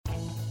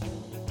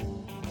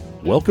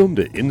Welcome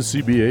to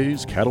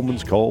NCBA's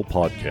Cattlemen's Call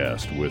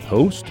podcast with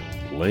host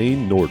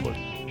Lane Nordland.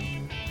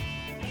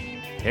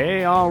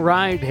 Hey, all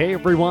right. Hey,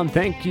 everyone.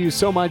 Thank you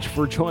so much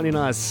for joining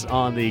us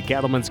on the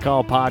Cattlemen's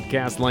Call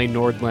podcast. Lane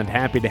Nordland,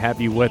 happy to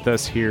have you with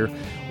us here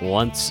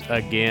once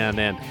again.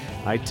 And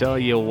I tell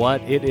you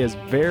what, it is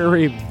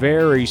very,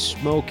 very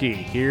smoky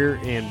here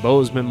in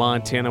Bozeman,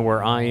 Montana,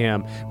 where I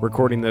am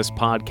recording this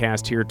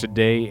podcast here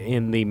today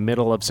in the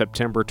middle of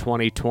September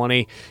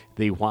 2020.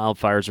 The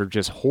wildfires are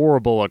just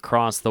horrible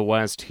across the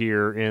West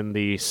here in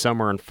the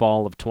summer and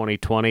fall of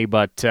 2020,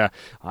 but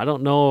I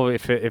don't know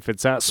if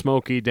it's that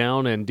smoky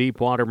down in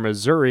Deepwater,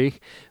 Missouri.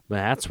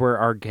 That's where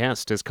our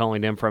guest is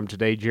calling in from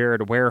today.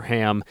 Jared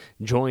Wareham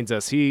joins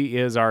us. He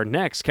is our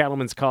next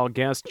Cattlemen's Call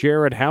guest.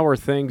 Jared, how are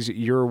things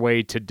your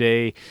way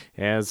today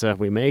as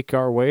we make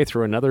our way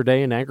through another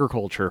day in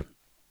agriculture?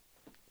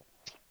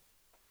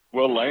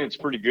 Well, Lane, it's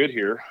pretty good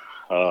here.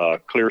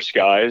 Clear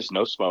skies,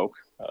 no smoke.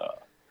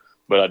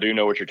 But I do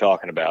know what you're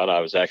talking about.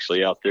 I was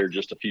actually out there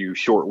just a few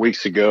short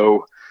weeks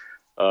ago,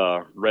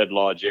 Red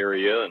Lodge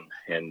area,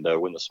 and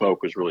when the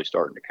smoke was really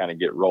starting to kind of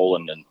get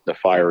rolling, and the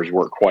fires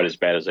weren't quite as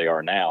bad as they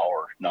are now,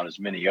 or not as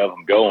many of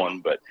them going.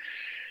 But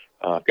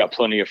I've got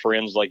plenty of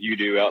friends like you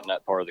do out in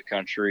that part of the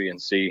country,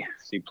 and see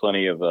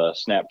plenty of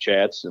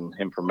Snapchats and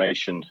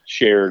information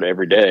shared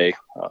every day.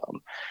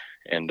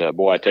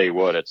 Boy, I tell you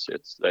what, it's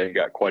they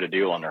got quite a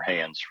deal on their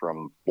hands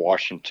from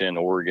Washington,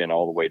 Oregon,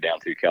 all the way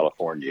down through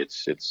California.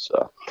 It's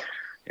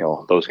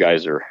those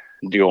guys are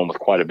dealing with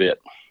quite a bit.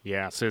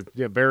 Yeah, so it's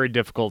a very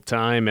difficult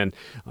time, and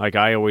like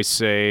I always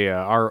say,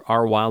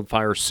 our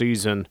wildfire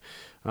season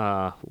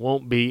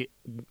won't be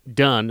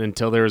done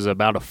until there's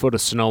about a foot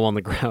of snow on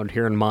the ground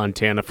here in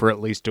Montana for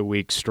at least a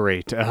week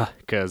straight,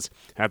 because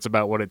that's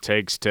about what it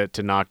takes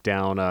to knock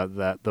down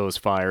those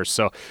fires.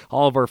 So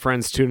all of our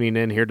friends tuning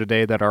in here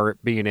today that are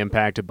being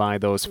impacted by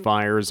those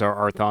fires,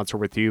 our thoughts are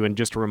with you. And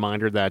just a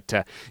reminder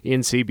that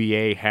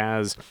NCBA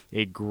has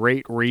a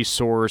great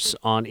resource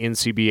on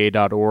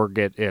ncba.org.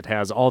 It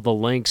has all the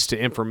links to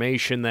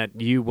information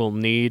that you will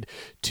need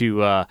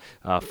to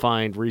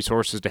find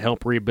resources to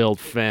help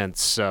rebuild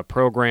fence,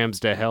 programs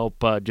to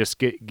help just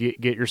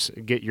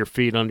get your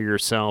feet under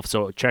yourself.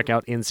 So check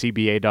out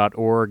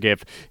ncba.org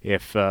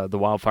if the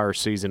wildfire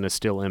season is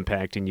still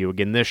impacting you.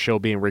 Again, this show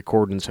being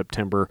recorded in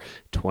September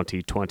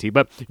 2020.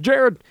 But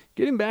Jared,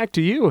 getting back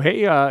to you,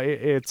 hey,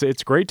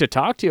 it's great to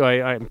talk to you.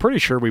 I'm pretty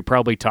sure we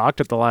probably talked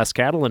at the last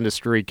cattle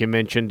industry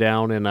convention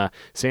down in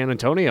San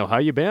Antonio. How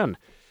you been?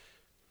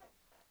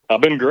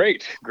 I've been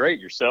great. Great.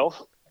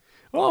 Yourself?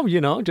 Well,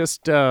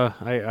 just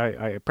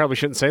I probably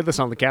shouldn't say this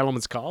on the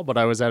Cattlemen's Call, but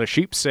I was at a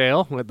sheep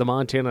sale at the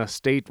Montana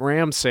State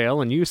Ram Sale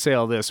and ewe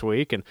sale this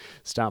week, and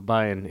stopped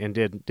by and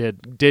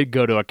did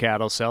go to a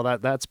cattle sale.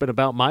 That's been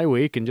about my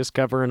week, and just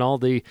covering all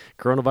the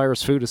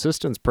coronavirus food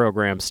assistance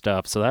program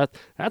stuff. So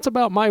that's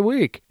about my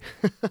week.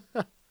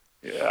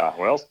 Yeah,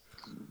 well,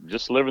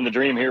 just living the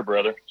dream here,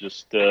 brother.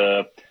 Just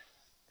a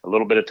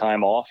little bit of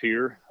time off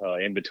here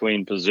in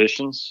between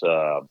positions.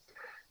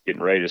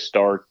 Getting ready to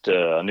start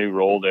a new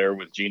role there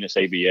with Genus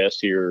ABS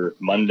here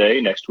Monday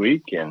next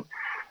week, and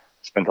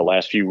spent the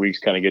last few weeks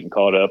kind of getting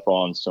caught up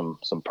on some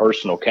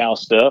personal cow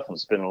stuff and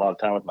spending a lot of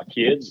time with my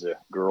kids. The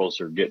girls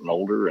are getting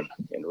older and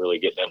really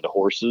getting into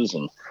horses,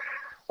 and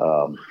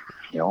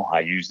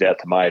I use that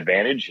to my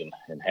advantage and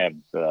have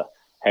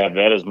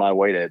that as my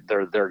way to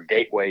their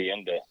gateway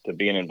into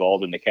being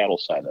involved in the cattle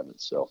side of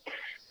it. So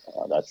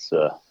that's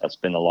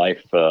been the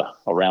life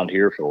around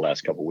here for the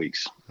last couple of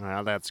weeks.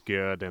 Well, that's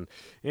good.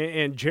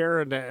 And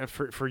Jared,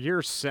 for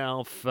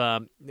yourself,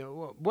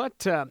 what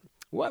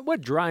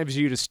drives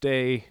you to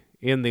stay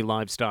in the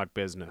livestock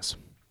business?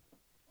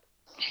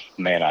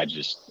 Man, I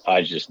just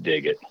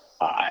dig it.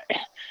 I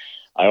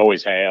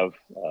always have.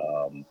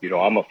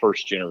 I'm a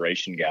first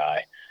generation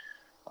guy.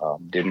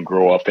 Didn't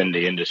grow up in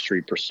the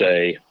industry per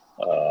se.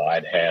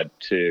 I'd had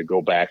to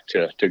go back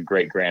to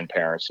great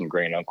grandparents and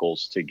great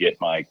uncles to get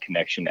my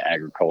connection to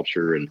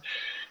agriculture. And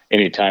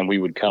anytime we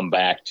would come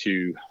back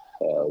to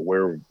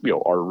where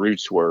our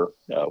roots were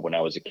when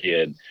I was a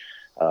kid,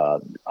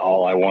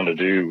 all I wanted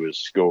to do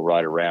was go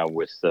right around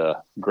with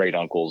great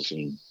uncles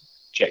and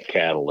check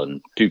cattle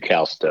and do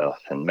cow stuff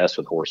and mess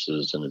with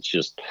horses. And it's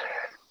just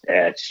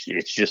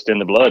in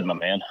the blood, my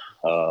man.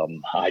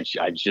 I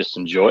just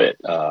enjoy it.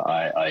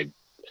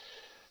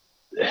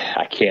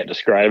 I can't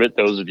describe it.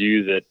 Those of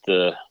you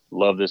that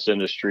love this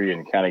industry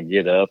and kind of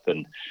get up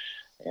and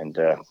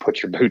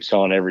put your boots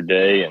on every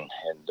day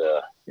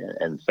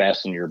and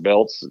fasten your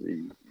belts,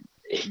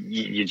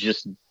 you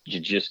just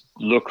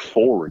look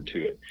forward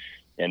to it.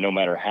 And no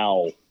matter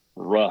how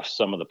rough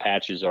some of the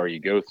patches are you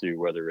go through,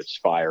 whether it's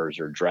fires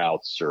or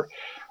droughts or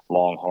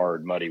long,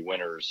 hard, muddy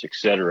winters,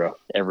 etc.,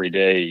 every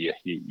day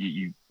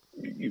you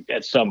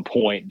at some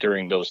point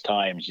during those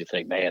times you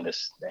think, man,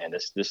 this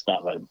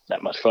not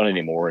that much fun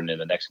anymore. And then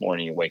the next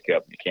morning you wake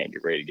up and you can't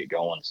get ready to get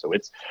going. So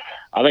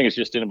I think it's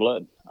just in the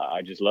blood.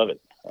 I just love it.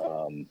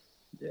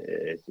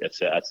 That's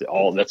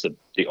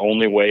the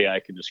only way I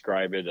can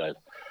describe it.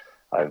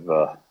 I've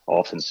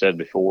often said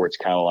before, it's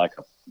kind of like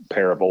a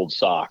pair of old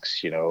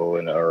socks,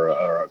 or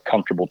a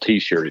comfortable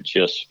T-shirt. It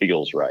just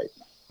feels right.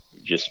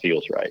 It just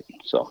feels right.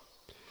 So.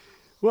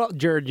 Well,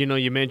 Jared,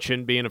 you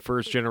mentioned being a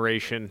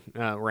first-generation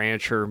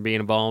rancher,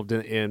 being involved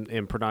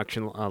in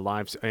production,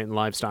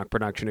 livestock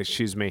production,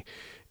 excuse me,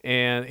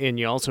 and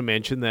you also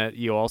mentioned that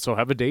you also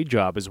have a day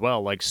job as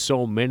well, like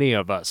so many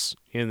of us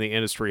in the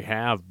industry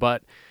have.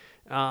 But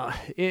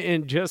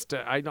in just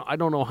I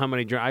don't know how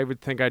many. I would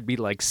think I'd be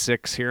like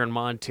 6 here in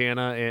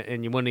Montana,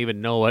 and you wouldn't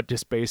even know it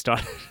just based on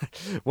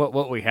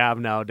what we have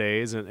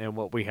nowadays and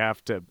what we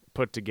have to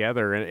put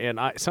together. And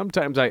I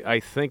sometimes I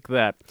think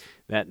that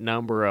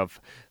number of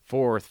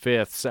fourth,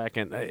 fifth,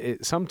 second.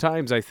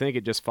 Sometimes I think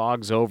it just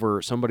fogs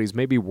over somebody's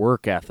maybe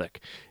work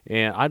ethic.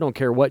 And I don't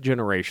care what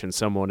generation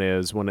someone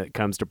is when it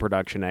comes to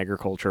production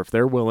agriculture. If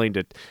they're willing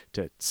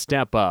to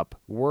step up,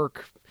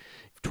 work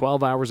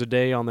 12 hours a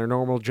day on their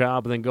normal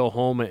job, and then go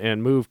home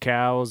and move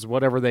cows,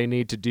 whatever they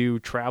need to do,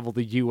 travel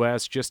the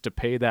U.S. just to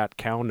pay that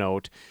cow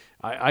note,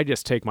 I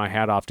just take my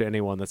hat off to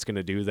anyone that's going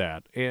to do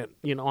that. And,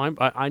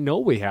 I know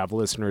we have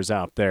listeners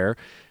out there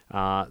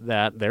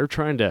that they're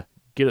trying to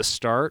get a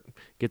start,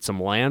 get some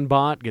land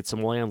bought, get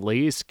some land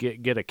leased,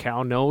 get a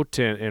cow note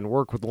and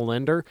work with the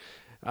lender.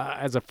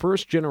 As a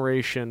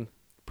first-generation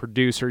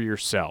producer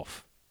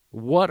yourself,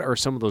 what are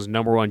some of those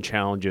number one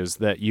challenges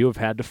that you have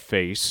had to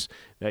face,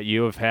 that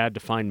you have had to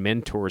find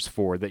mentors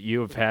for, that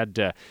you have had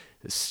to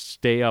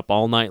stay up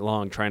all night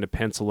long trying to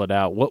pencil it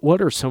out?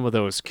 What are some of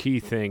those key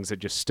things that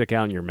just stick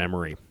out in your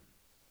memory?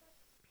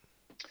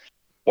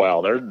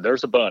 Well,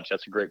 there's a bunch.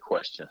 That's a great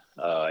question.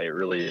 It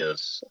really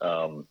is.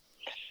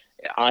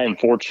 I am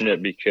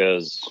fortunate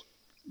because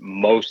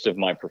most of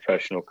my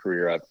professional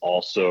career, I've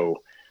also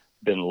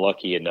been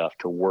lucky enough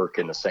to work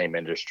in the same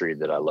industry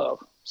that I love.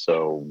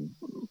 So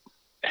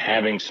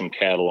having some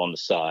cattle on the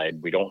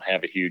side, we don't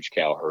have a huge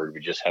cow herd.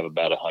 We just have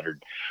about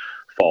 100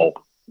 fall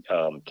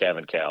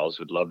calving cows.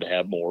 Would love to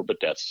have more, but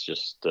that's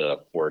just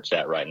where it's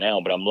at right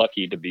now. But I'm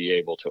lucky to be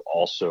able to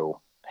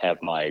also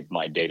have my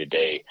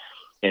day-to-day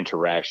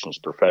interactions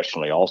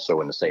professionally also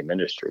in the same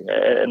industry,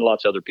 and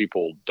lots of other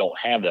people don't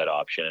have that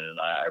option, and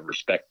I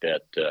respect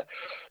that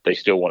they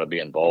still want to be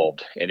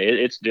involved. And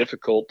it's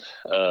difficult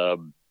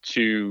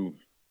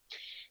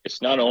it's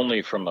not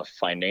only from a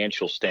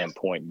financial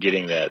standpoint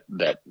getting that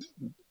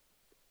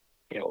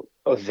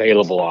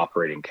available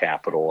operating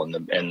capital and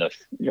the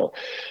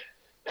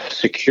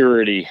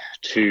security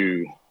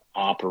to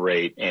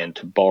operate and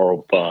to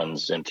borrow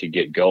funds and to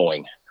get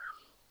going,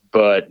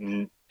 but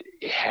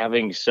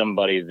having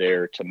somebody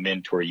there to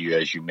mentor you,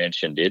 as you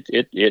mentioned,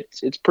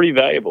 it's pretty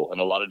valuable in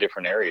a lot of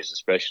different areas,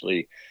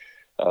 especially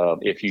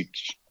if you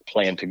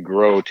plan to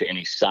grow to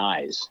any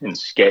size and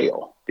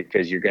scale,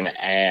 because you're going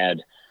to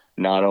add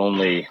not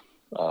only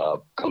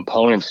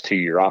components to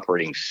your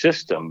operating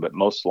system, but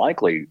most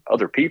likely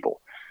other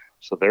people.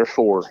 So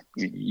therefore,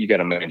 you got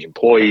to manage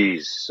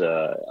employees,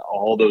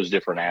 all those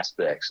different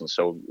aspects. And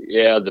so,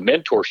 yeah, the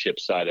mentorship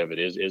side of it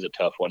is a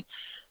tough one.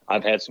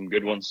 I've had some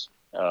good ones.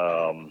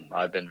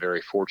 I've been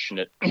very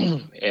fortunate,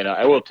 and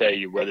I will tell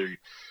you,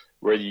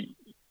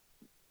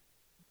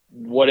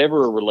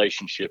 whatever a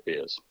relationship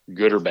is,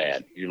 good or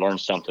bad, you learn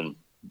something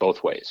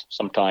both ways.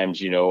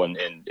 Sometimes,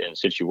 in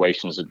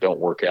situations that don't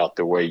work out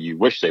the way you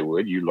wish they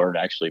would, you learn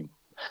actually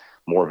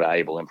more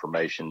valuable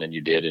information than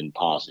you did in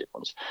positive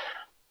ones.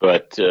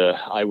 But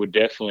I would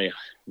definitely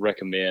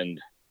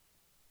recommend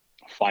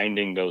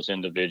finding those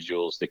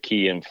individuals, the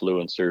key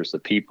influencers, the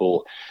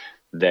people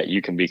that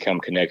you can become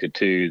connected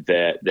to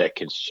that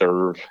can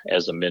serve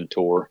as a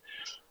mentor.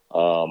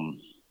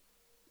 And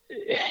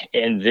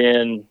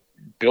then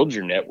build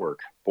your network.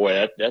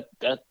 Boy,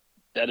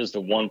 that is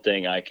the one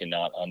thing I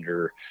cannot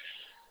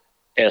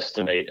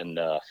underestimate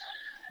enough.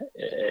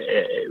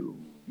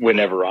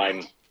 Whenever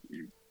I'm,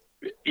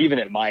 even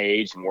at my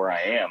age and where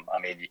I am, I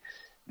mean,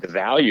 the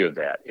value of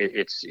that,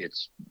 it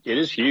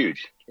is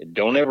huge.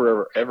 Don't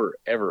ever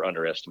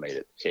underestimate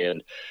it.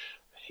 And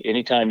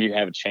anytime you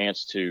have a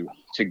chance to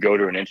go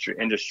to an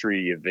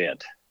industry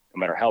event, no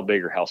matter how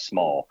big or how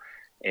small,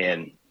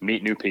 and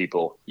meet new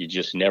people, you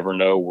just never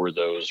know where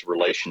those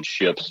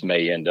relationships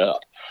may end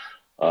up.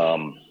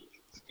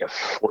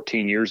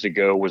 14 years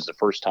ago was the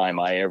first time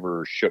I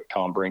ever shook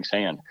Tom Brink's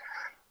hand.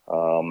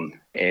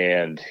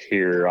 And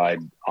here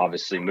I'm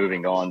obviously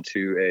moving on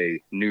to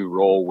a new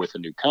role with a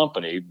new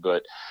company,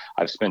 but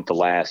I've spent the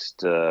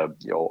last,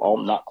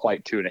 not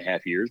quite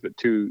 2.5 years, but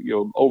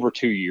over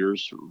 2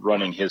 years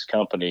running his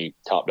company,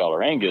 Top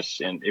Dollar Angus.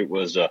 And it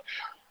was a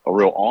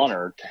real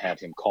honor to have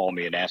him call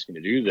me and ask me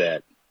to do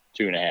that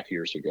 2.5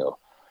 years ago.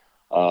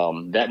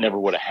 That never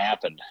would have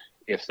happened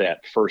if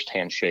that first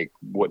handshake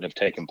wouldn't have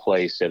taken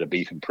place at a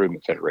Beef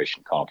Improvement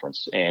Federation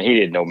conference. And he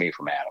didn't know me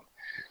from Adam.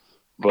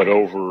 But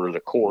over the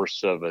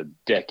course of a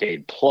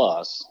decade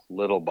plus,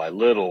 little by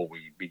little,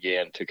 we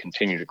began to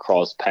continue to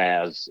cross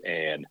paths.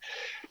 And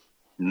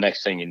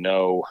next thing you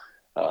know,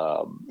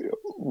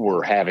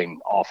 we're having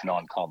off and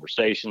on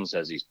conversations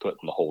as he's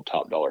putting the whole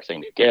Top Dollar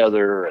thing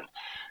together.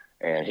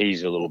 and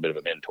he's a little bit of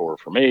a mentor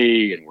for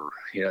me. And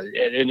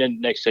and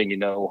then next thing you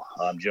know,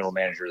 I'm general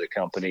manager of the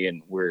company,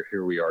 and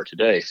here we are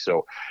today.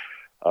 So,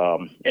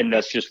 and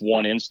that's just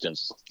one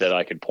instance that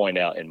I could point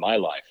out in my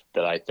life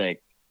that I think,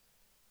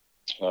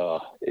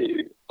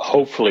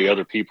 hopefully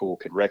other people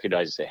could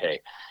recognize and say,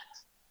 hey,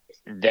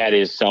 that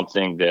is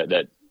something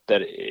that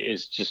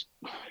is just,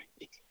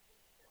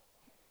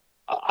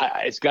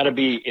 it's got to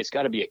be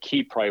a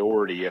key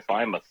priority if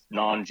I'm a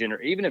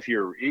even if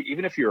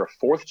you're a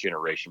fourth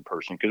generation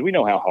person, because we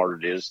know how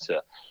hard it is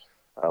to,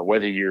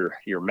 whether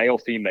you're male,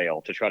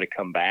 female, to try to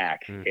come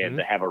back and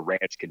to have a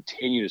ranch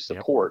continue to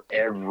support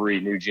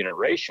every new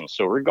generation.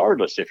 So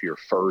regardless if you're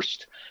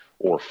first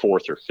or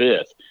fourth or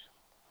fifth,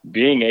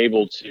 being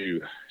able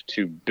to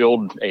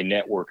build a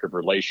network of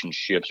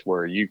relationships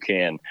where you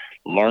can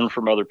learn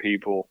from other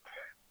people,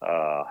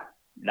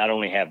 not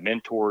only have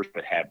mentors,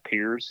 but have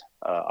peers.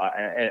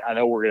 I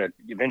know we're going to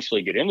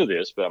eventually get into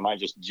this, but I might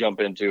just jump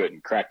into it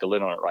and crack the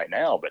lid on it right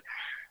now. But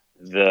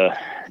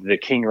the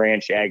King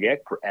Ranch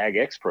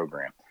AgX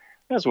program,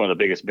 that's one of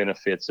the biggest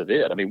benefits of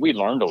it. I mean, we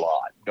learned a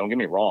lot. Don't get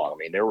me wrong. I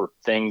mean, there were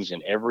things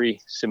in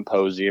every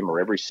symposium or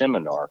every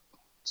seminar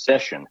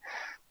session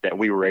that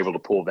we were able to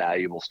pull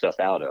valuable stuff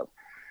out of.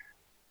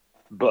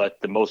 But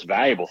the most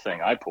valuable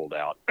thing I pulled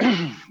out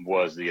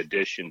was the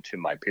addition to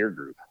my peer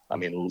group. I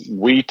mean,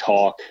 we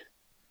talk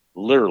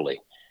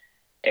literally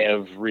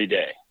every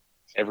day.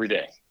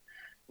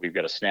 We've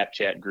got a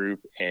Snapchat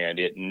group, and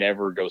it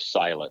never goes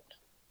silent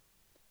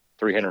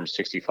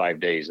 365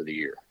 days of the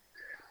year.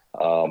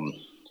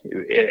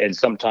 And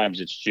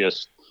sometimes it's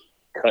just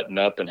cutting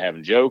up and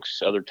having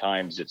jokes. Other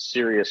times it's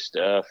serious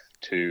stuff,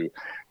 to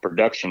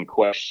production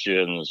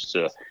questions,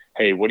 to,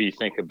 hey, what do you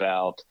think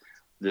about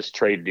this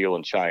trade deal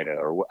in China?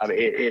 Or, I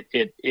mean,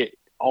 it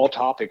all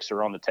topics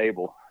are on the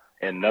table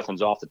and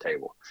nothing's off the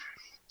table.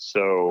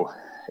 So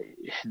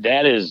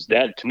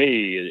that to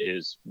me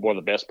is one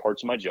of the best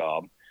parts of my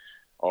job,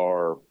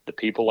 are the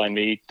people I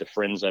meet, the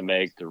friends I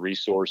make, the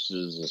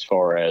resources, as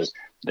far as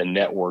the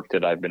network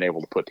that I've been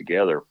able to put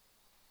together.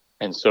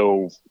 And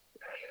so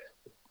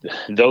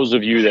those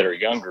of you that are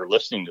younger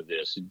listening to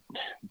this,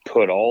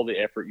 put all the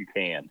effort you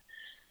can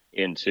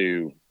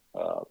into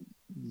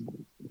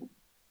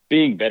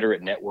being better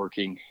at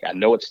networking. I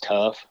know it's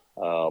tough,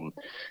 not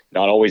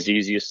always the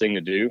easiest thing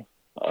to do.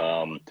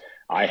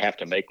 I have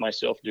to make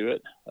myself do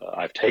it.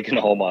 I've taken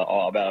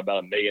about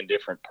 1 million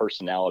different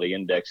personality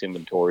index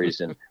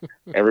inventories, and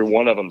every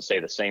one of them say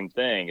the same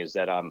thing: is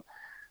that I'm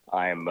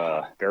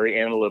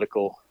very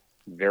analytical,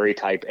 very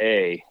type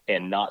A,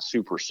 and not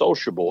super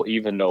sociable.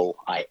 Even though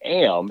I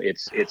am,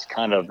 it's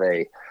kind of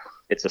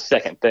it's a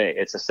second thing.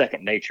 It's a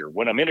second nature.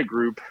 When I'm in a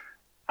group,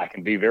 I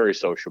can be very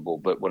sociable,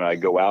 but when I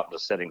go out into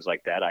settings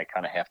like that, I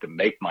kind of have to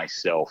make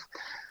myself.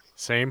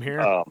 Same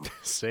here.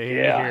 Same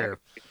here.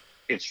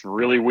 It's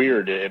really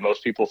weird.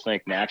 Most people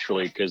think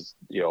naturally, because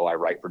I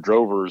write for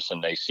Drovers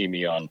and they see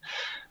me on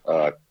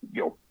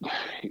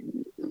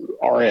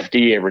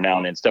RFD every now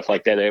and then, stuff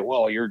like that.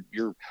 Well, you're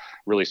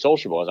really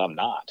sociable. As I'm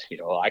not.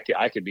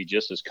 I could be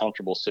just as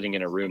comfortable sitting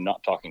in a room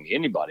not talking to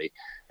anybody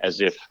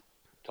as if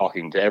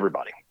talking to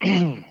everybody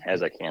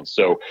as I can.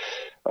 So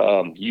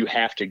you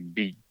have to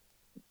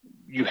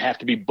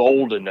be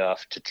bold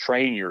enough to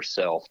train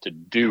yourself to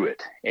do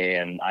it,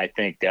 and I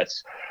think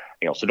that's.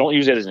 So don't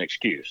use that as an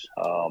excuse.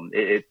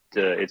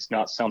 It's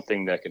not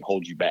something that can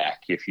hold you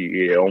back.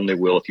 It only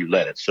will if you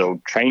let it.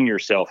 So train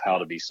yourself how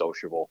to be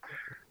sociable,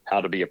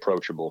 how to be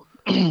approachable,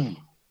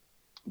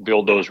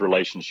 build those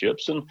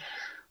relationships,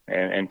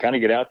 and kind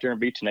of get out there and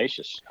be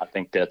tenacious. I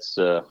think that's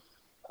that's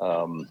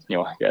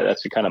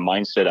the kind of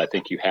mindset I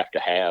think you have to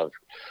have,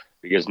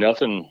 because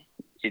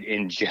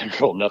in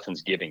general,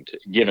 nothing's given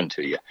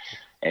to you,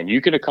 and you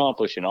can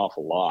accomplish an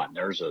awful lot. And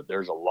there's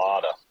a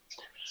lot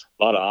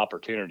of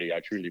opportunity. I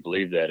truly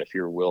believe that if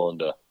you're willing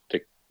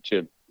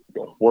to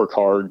work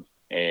hard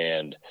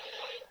and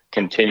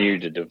continue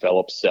to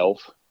develop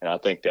self. And I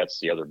think that's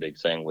the other big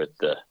thing with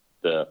the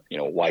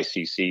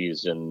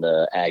YCCs and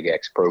the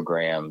AgX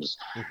programs,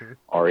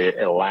 are it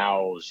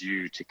allows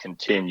you to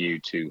continue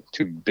to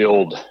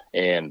build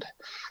and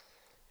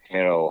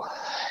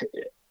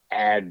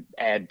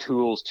add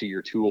tools to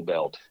your tool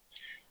belt,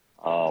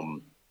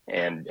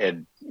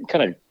 and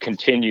kind of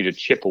continue to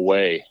chip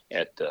away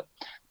at the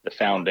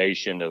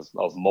foundation of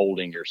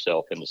molding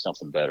yourself into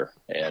something better.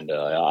 And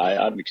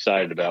I'm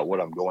excited about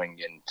what I'm going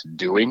into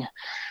doing,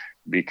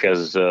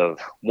 because of,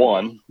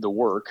 one, the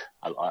work.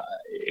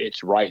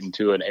 It's right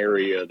into an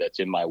area that's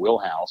in my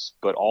wheelhouse,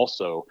 but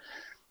also,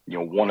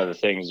 one of the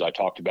things I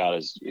talked about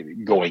is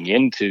going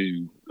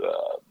into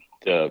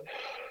the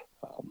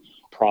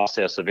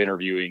process of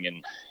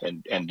interviewing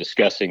and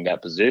discussing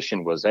that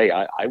position was, hey,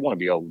 I want to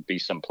be able to be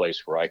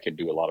someplace where I can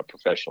do a lot of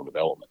professional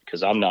development,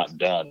 because I'm not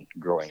done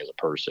growing as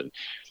a person.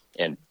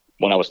 And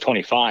when I was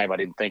 25, I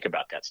didn't think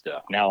about that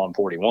stuff. Now I'm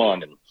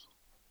 41 and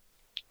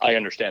I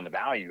understand the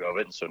value of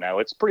it. And so now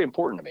it's pretty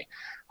important to me.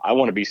 I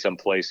want to be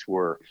someplace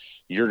where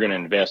you're going to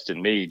invest in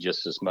me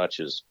just as much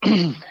as,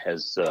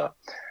 as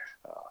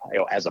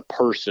a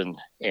person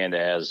and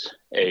as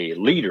a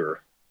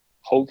leader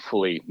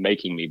hopefully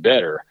making me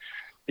better,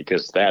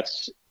 because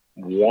that's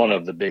one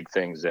of the big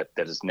things that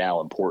is now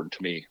important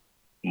to me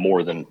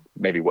more than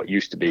maybe what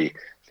used to be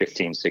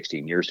 15,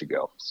 16 years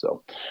ago.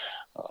 So,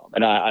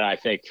 and I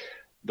think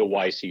the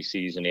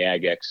YCCs and the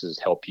AgXs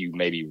help you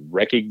maybe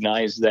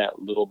recognize that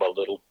little by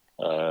little.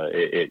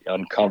 It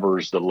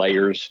uncovers the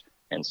layers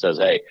and says,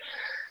 hey,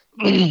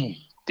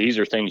 these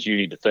are things you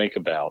need to think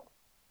about,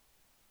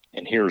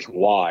 and here's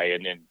why,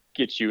 and then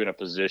gets you in a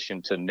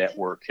position to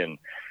network and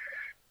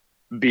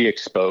be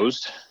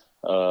exposed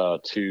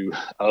to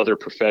other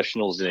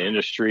professionals in the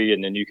industry,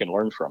 and then you can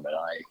learn from it.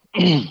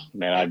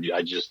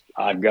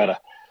 I've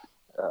got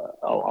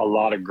a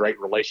lot of great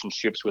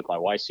relationships with my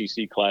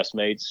YCC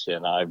classmates,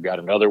 and I've got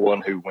another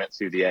one who went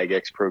through the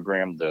AgX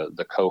program,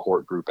 the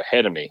cohort group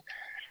ahead of me.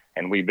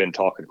 And we've been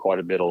talking quite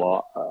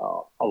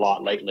a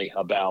lot lately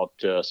about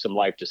some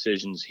life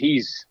decisions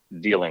he's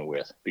dealing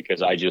with,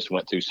 because I just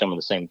went through some of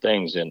the same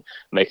things and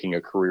making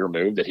a career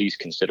move that he's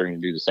considering to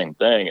do the same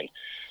thing.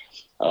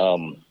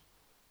 And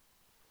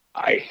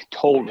I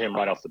told him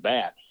right off the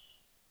bat,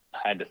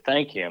 I had to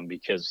thank him,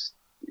 because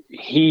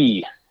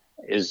he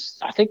is,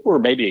 I think we're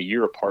maybe a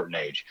year apart in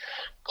age,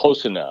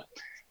 close enough,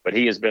 but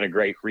he has been a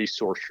great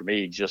resource for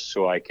me, just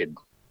so I could,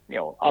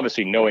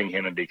 obviously knowing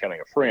him and becoming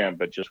a friend,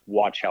 but just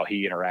watch how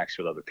he interacts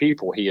with other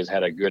people. He has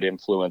had a good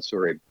influence,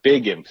 or a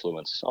big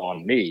influence,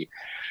 on me,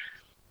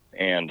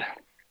 and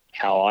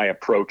how I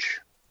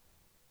approach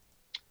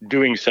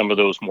doing some of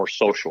those more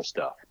social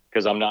stuff,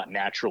 because I'm not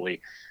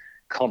naturally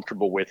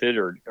comfortable with it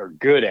or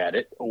good at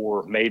it,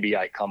 or maybe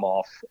I come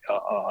off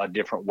a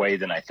different way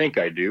than I think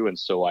I do. And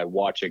so I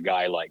watch a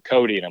guy like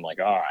Cody and I'm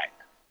like, all right,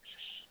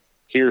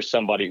 here's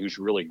somebody who's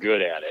really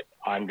good at it.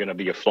 I'm going to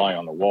be a fly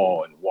on the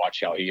wall and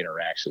watch how he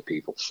interacts with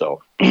people.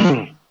 So,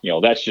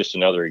 that's just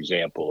another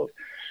example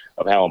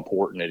of how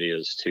important it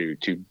is to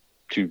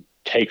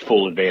take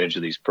full advantage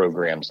of these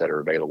programs that are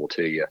available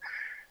to you.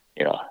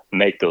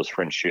 Make those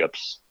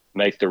friendships,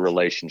 make the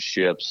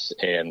relationships,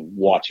 and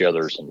watch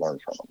others and learn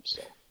from them.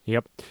 So.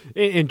 Yep.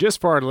 And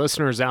just for our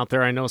listeners out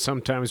there, I know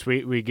sometimes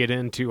we get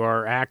into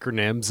our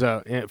acronyms.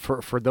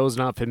 For those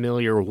not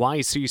familiar,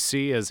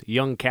 YCC is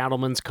Young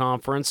Cattlemen's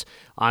Conference.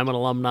 I'm an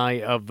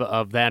alumni of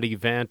that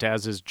event,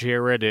 as is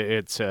Jared.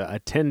 It's a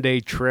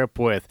 10-day trip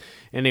with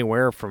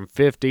anywhere from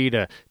 50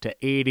 to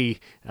 80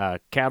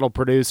 cattle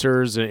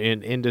producers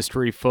and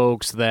industry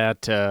folks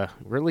that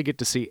really get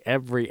to see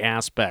every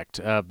aspect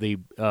of the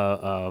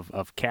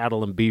of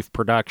cattle and beef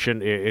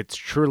production. It's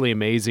truly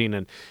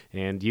amazing,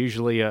 and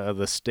usually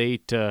the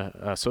state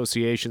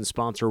association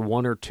sponsor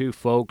one or two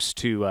folks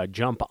to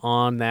jump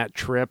on that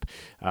trip.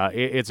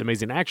 It's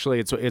amazing. Actually,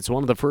 it's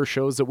one of the first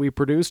shows that we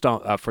produced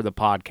for the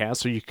podcast,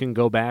 so you can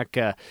go back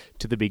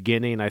to the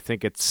beginning. I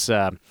think it's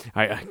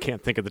I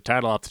can't think of the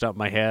title off the top of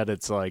my head.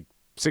 It's like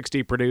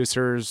 60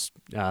 producers,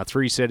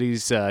 3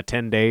 cities,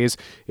 10 days.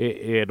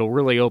 It'll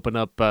really open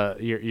up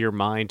your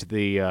mind to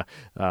the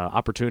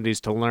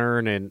opportunities to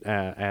learn, and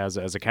as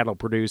a cattle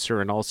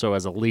producer and also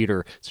as a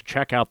leader. So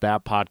check out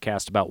that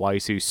podcast about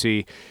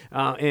YCC.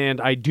 And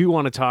I do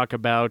want to talk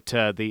about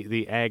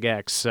the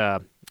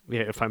AgX,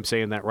 if I'm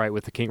saying that right,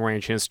 with the King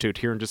Ranch Institute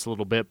here in just a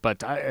little bit.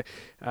 But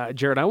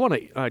Jared, I want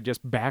to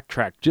just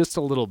backtrack just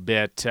a little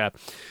bit.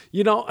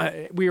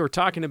 We were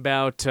talking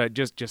about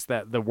just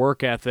that the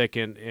work ethic,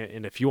 and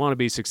if you want to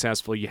be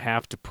successful, you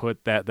have to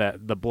put that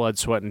the blood,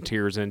 sweat, and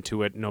tears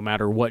into it, no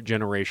matter what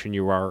generation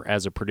you are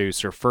as a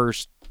producer,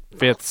 first,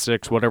 fifth,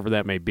 sixth, whatever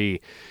that may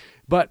be.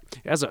 But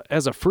as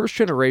a first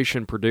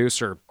generation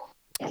producer,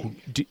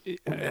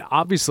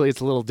 obviously it's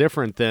a little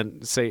different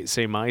than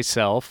say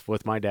myself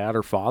with my dad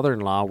or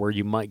father-in-law, where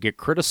you might get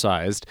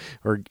criticized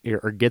or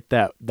get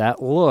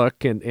that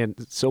look,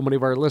 and so many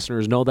of our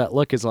listeners know that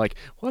look is like,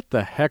 what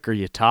the heck are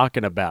you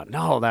talking about?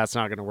 No, that's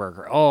not going to work.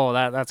 Or, oh,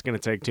 that's going to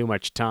take too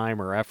much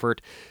time or effort.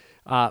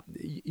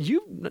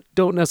 You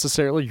don't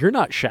necessarily, you're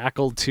not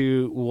shackled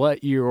to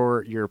what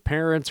your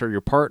parents or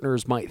your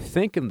partners might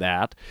think in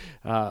that,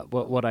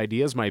 what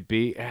ideas might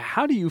be.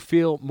 How do you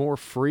feel more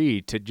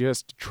free to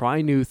just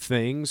try new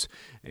things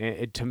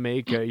to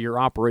make your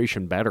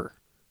operation better?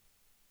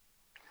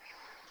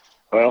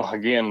 Well,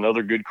 again,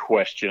 another good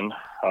question.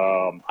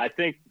 I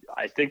think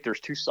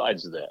there's two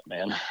sides of that,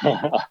 man.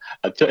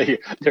 I tell you,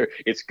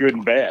 it's good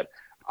and bad.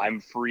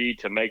 I'm free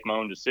to make my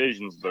own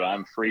decisions, but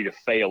I'm free to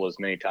fail as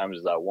many times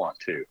as I want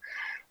to.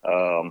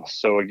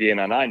 So again,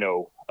 and I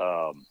know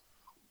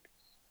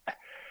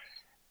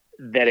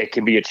that it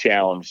can be a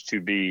challenge to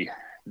be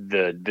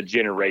the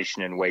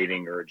generation in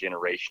waiting, or a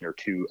generation or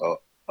two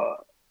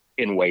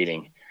in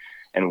waiting,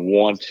 and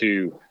want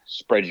to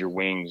spread your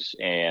wings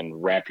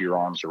and wrap your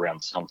arms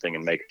around something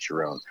and make it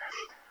your own,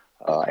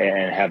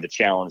 and have the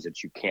challenge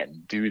that you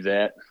can't do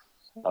that.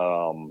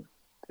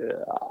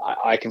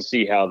 I can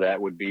see how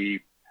that would be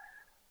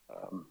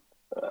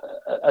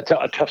a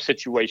tough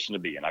situation to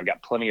be in. I've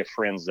got plenty of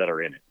friends that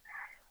are in it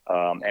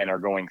and are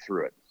going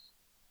through it.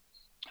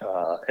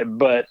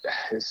 But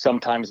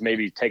sometimes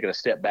maybe taking a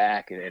step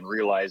back and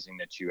realizing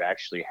that you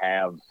actually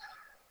have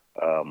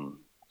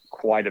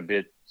quite a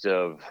bit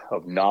of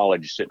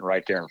knowledge sitting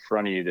right there in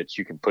front of you that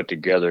you can put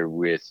together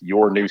with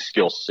your new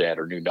skill set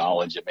or new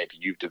knowledge that maybe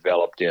you've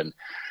developed in.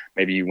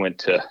 Maybe you went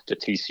to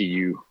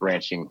TCU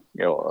ranching,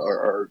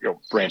 or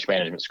ranch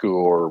management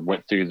school, or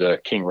went through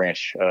the King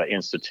Ranch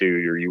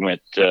Institute, or you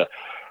went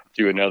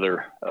through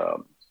another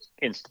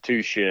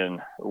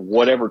institution.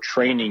 Whatever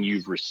training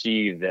you've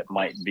received that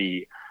might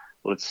be,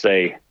 let's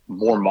say,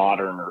 more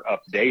modern or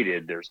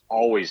updated, there's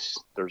always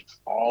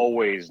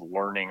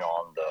learning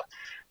on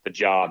the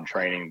job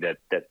training that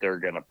they're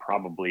going to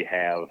probably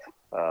have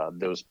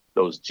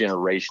those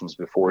generations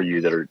before you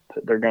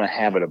they're going to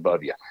have it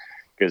above you,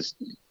 because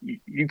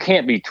you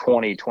can't be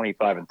 20,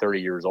 25, and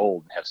 30 years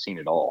old and have seen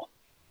it all,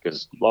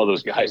 because a lot of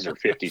those guys are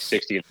 50,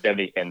 60, and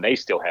 70, and they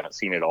still haven't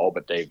seen it all,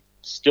 but they've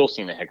still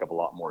seen a heck of a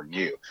lot more than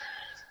you.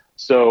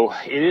 So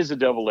it is a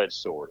double-edged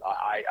sword.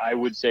 I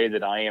would say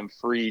that I have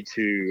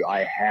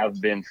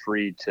been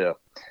free to,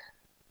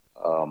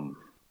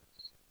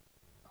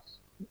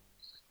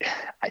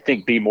 I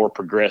think, be more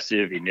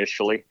progressive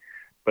initially,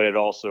 but it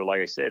also,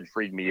 like I said,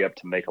 freed me up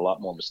to make a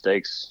lot more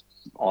mistakes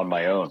on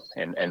my own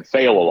and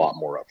fail a lot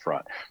more up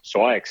front.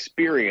 So I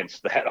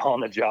experienced that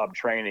on-the-job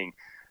training,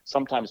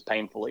 sometimes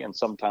painfully and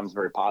sometimes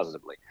very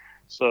positively.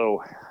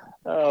 So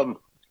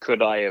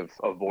could I have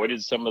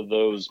avoided some of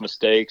those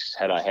mistakes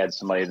had I had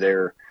somebody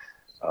there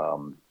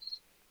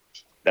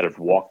that have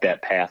walked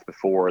that path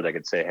before? They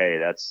could say, hey,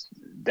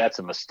 that's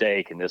a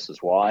mistake and this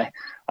is why.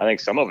 I think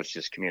some of it's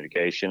just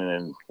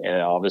communication,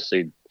 and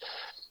obviously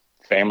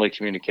family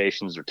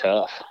communications are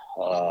tough.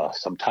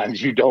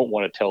 Sometimes you don't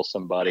want to tell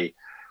somebody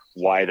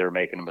why they're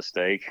making a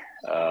mistake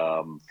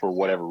for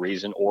whatever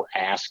reason, or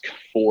ask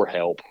for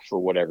help for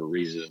whatever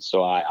reason.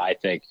 So I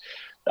think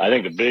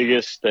the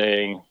biggest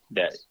thing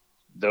that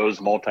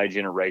those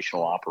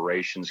multi-generational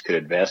operations could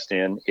invest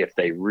in, if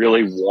they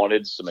really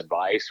wanted some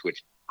advice,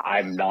 which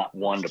I'm not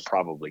one to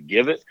probably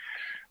give it,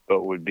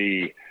 but would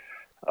be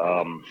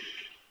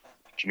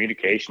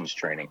communications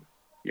training.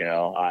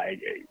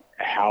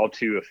 How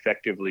to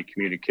effectively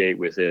communicate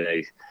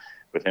within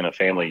a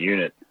family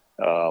unit.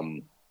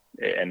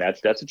 And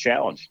that's a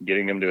challenge,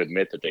 getting them to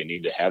admit that they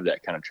need to have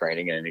that kind of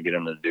training and to get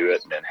them to do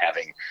it, and then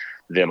having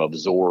them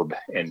absorb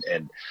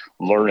and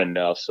learn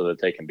enough so that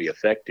they can be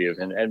effective.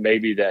 And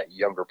maybe that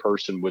younger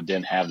person would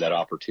then have that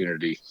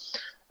opportunity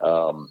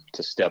to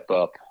step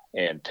up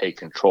and take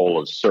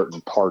control of certain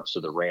parts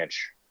of the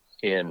ranch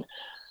in,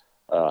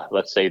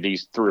 let's say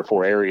these 3 or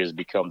 4 areas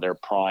become their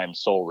prime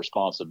sole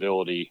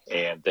responsibility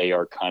and they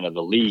are kind of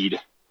the lead.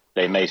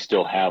 They may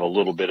still have a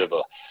little bit of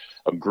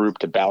a group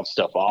to bounce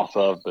stuff off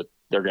of, but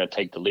they're going to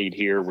take the lead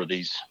here, where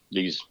these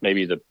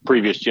maybe the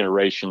previous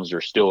generations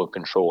are still in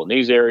control in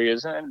these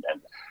areas. And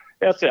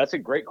that's a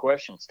great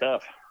question. It's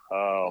tough.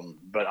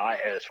 But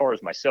as far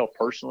as myself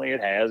personally,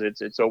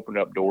 it's opened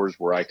up doors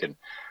where I can,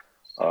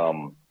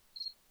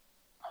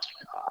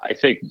 I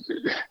think,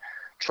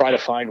 try to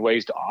find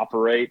ways to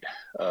operate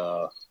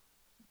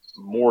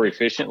more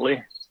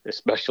efficiently,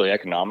 especially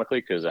economically,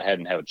 because I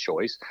hadn't had a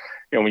choice.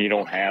 When you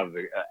don't have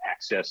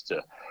access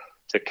to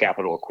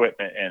capital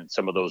equipment and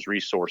some of those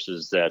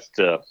resources that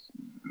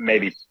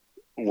maybe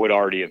would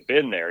already have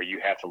been there,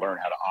 you have to learn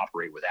how to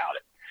operate without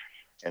it.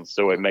 And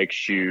so it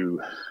makes you,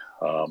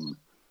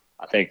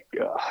 I think,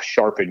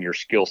 sharpen your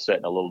skill set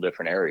in a little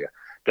different area.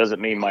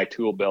 Doesn't mean my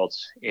tool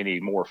belt's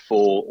any more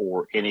full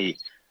or any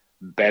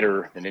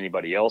better than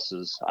anybody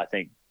else's. I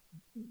think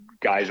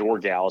guys or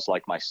gals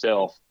like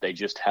myself, they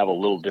just have a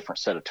little different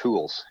set of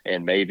tools,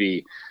 and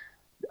maybe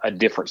a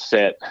different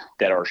set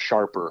that are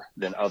sharper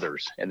than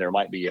others. And there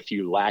might be a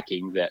few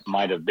lacking that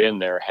might have been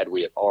there had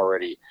we have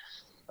already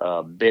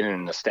been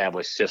in an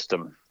established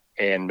system.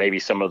 And maybe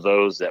some of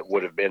those that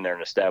would have been there in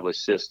an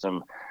established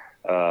system,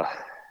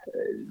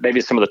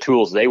 maybe some of the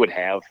tools they would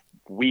have,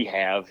 we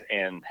have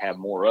and have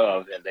more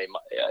of. And they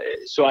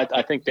so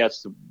I think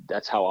that's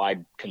how I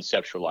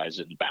conceptualize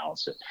it and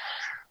balance it.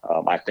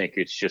 I think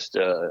it's just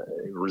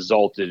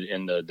resulted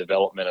in the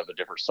development of a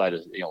different side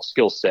of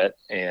skill set,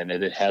 and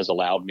it has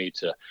allowed me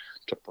to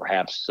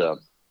perhaps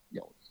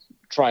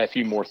try a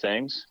few more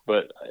things.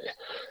 But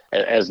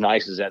as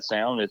nice as that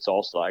sounds, it's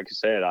also, like I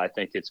said, I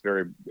think it's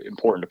very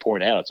important to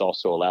point out, it's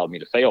also allowed me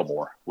to fail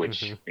more,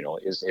 which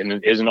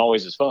isn't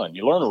always as fun.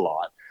 You learn a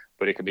lot,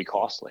 but it can be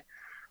costly.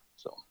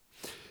 So.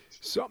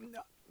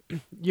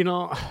 You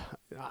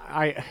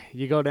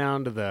go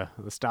down to the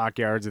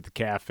stockyards at the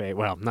cafe.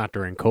 Well, not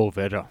during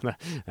COVID.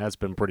 That's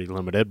been pretty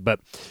limited. But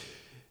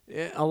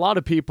a lot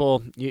of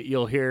people,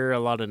 you'll hear a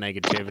lot of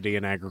negativity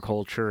in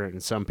agriculture,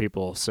 and some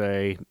people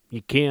say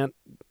you can't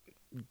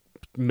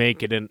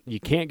you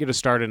can't get a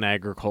start in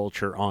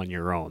agriculture on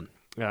your own.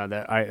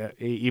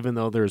 Even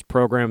though there's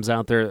programs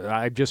out there,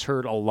 I've just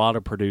heard a lot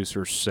of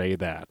producers say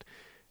that.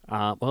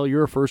 Well,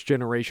 you're a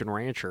first-generation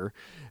rancher.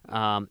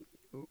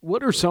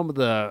 What are some of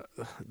the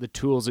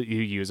tools that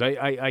you use?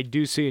 I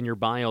do see in your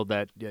bio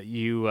that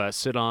you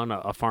sit on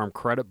a farm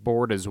credit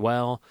board as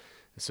well,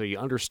 so you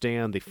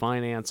understand the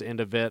finance end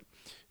of it.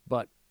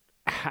 But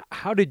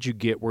how did you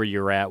get where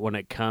you're at when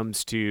it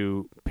comes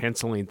to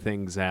penciling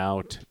things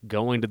out,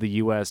 going to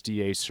the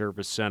USDA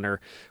Service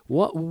Center?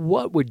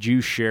 What would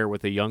you share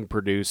with a young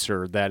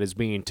producer that is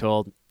being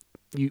told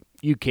you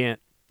can't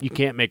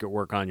make it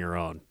work on your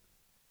own?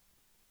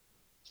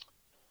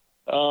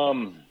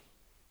 I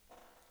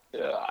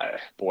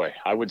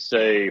would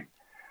say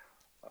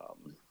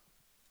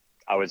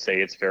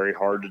it's very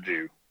hard to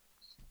do.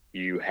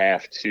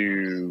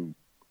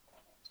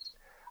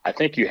 I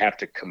think you have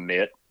to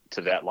commit to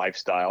that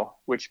lifestyle,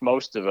 which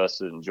most of us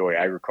that enjoy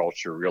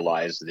agriculture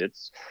realize that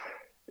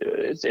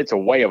it's a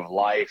way of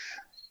life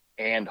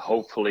and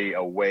hopefully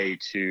a way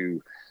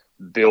to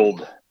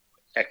build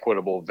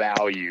equitable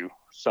value,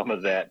 some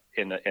of that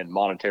in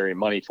monetary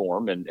money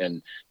form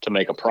and to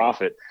make a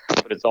profit,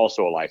 but it's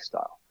also a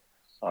lifestyle.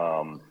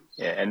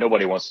 And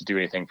nobody wants to do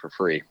anything for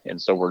free.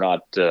 And so we're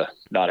not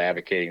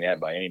advocating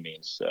that by any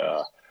means.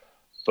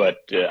 But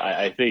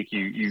I think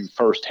you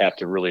first have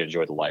to really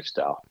enjoy the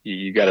lifestyle.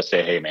 You got to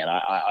say, hey, man,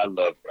 I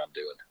love what I'm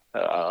doing.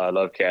 I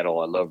love cattle.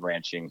 I love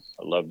ranching.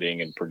 I love being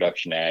in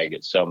production ag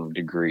at some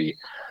degree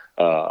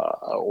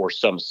or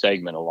some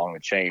segment along the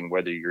chain,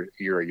 whether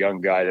you're a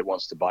young guy that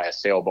wants to buy a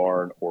sale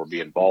barn or be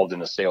involved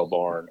in a sale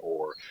barn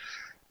or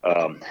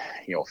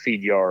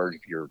feed yard.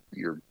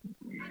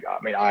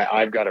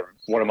 I've got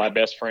one of my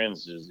best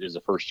friends is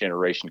a first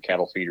generation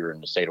cattle feeder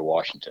in the state of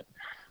Washington.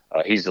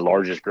 He's the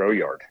largest grow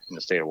yard in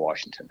the state of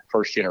Washington,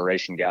 first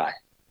generation guy,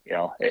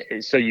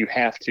 so you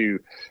have to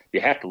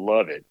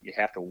love it. You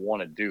have to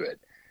want to do it.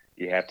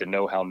 You have to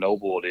know how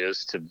noble it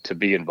is to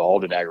be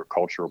involved in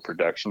agricultural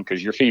production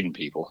because you're feeding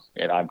people.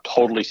 And I'm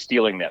totally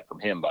stealing that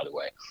from him, by the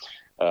way,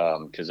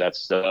 because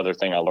that's the other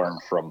thing I learned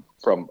from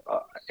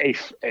a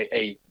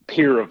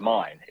peer of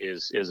mine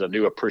is a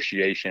new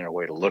appreciation, a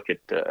way to look at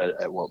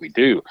what we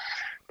do.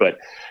 But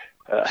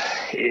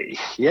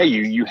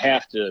you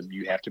have to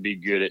be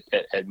good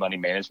at money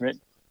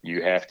management.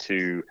 You have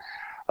to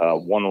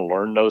want to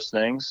learn those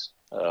things.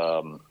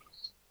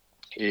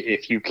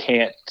 If you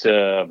can't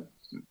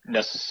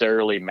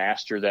necessarily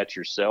master that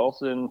yourself,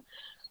 then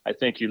I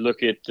think you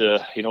look at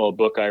a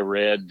book I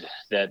read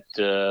that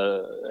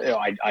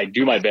I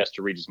do my best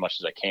to read as much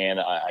as I can.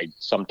 I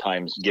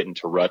sometimes get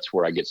into ruts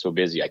where I get so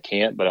busy I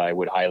can't, but I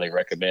would highly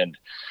recommend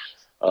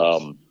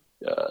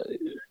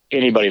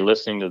anybody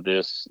listening to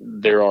this.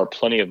 There are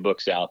plenty of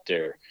books out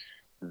there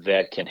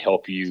that can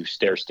help you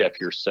stair step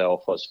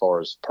yourself as far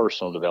as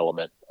personal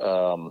development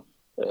on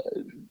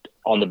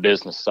the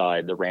business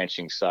side, the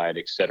ranching side,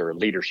 et cetera,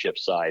 leadership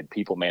side,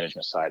 people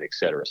management side, et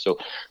cetera. So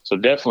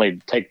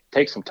definitely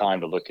take some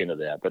time to look into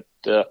that. But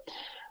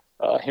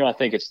I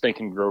think it's Think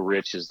and Grow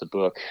Rich is the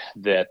book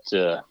that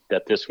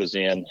this was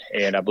in,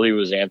 and I believe it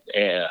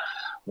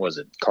was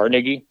it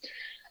Carnegie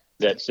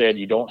that said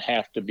you don't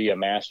have to be a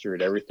master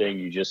at everything.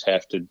 You just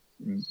have to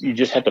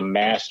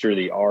master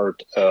the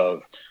art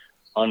of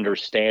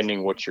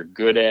understanding what you're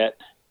good at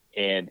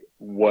and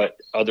what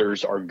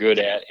others are good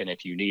at. And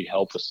if you need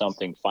help with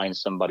something, find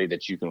somebody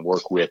that you can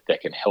work with that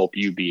can help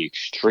you be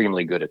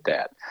extremely good at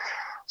that.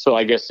 So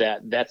I guess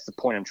that's the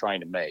point I'm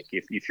trying to make.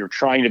 If you're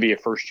trying to be a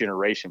first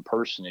generation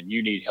person and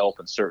you need help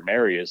in certain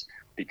areas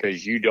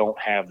because you don't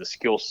have the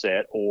skill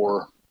set,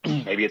 or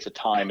maybe it's a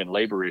time and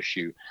labor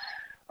issue,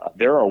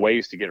 there are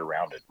ways to get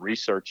around it.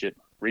 Research it,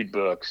 read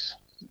books,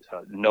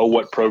 know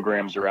what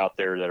programs are out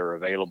there that are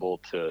available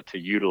to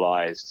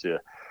utilize to,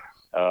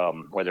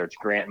 whether it's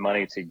grant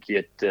money to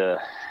get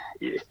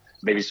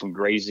maybe some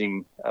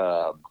grazing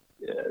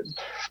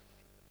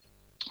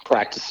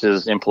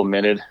practices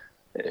implemented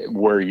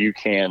where you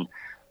can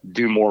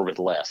do more with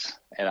less.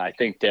 And I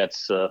think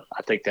that's the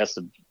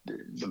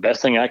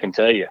best thing I can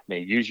tell you. I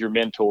mean, use your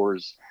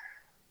mentors,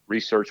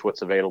 research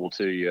what's available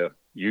to you,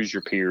 use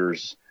your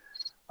peers.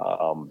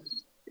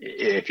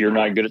 If you're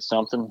not good at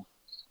something,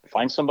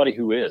 find somebody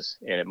who is,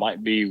 and it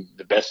might be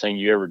the best thing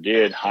you ever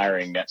did,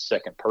 hiring that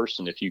second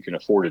person if you can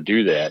afford to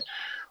do that,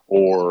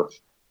 or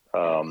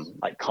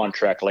like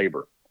contract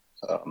labor,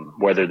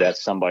 whether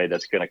that's somebody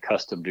that's going to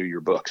custom do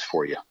your books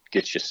for you,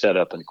 get you set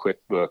up in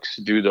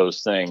QuickBooks, do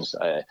those things.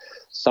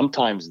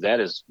 Sometimes that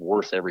is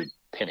worth every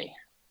penny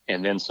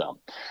and then some.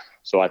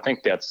 So I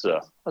think that's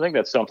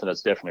something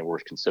that's definitely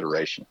worth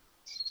consideration.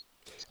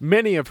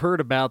 Many have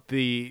heard about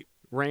the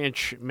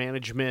ranch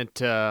management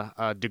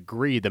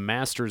degree, the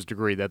master's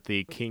degree that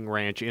the King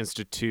Ranch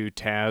Institute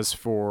has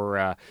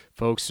for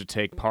folks to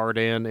take part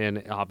in.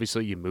 And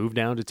obviously you move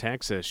down to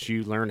Texas,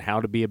 you learn how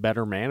to be a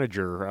better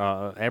manager,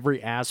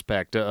 every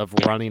aspect of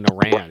running a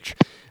ranch.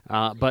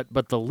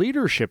 But the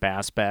leadership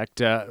aspect,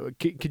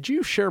 could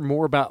you share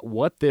more about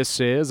what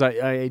this is?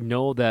 I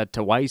know that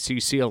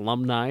YCC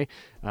alumni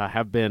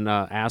have been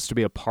asked to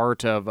be a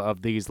part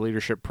of these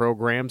leadership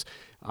programs.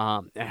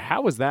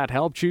 How has that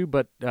helped you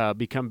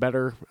become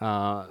better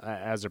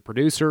as a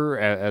producer,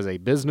 as a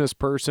business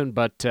person?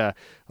 But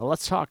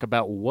let's talk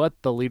about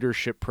what the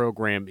leadership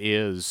program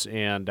is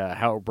and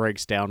how it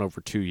breaks down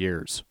over 2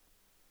 years.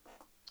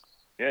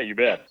 Yeah, you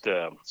bet.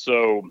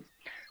 So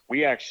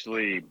we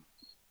actually,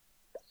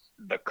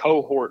 the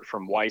cohort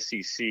from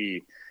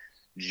YCC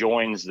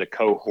joins the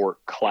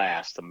cohort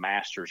class, the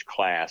master's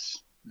class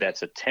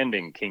that's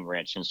attending King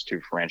Ranch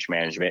Institute for Ranch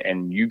Management,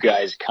 and you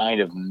guys kind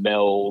of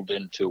meld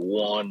into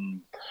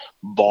one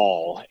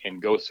ball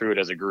and go through it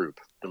as a group,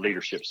 the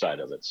leadership side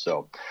of it.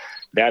 So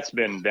that's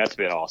been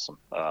awesome.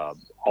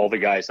 All the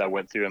guys I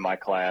went through in my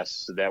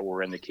class that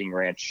were in the King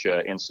Ranch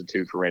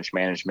Institute for Ranch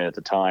Management at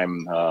the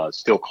time,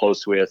 still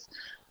close with.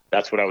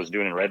 That's what I was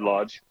doing in Red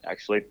Lodge,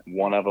 actually.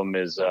 One of them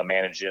is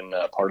managing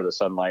part of the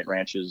Sunlight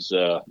Ranch's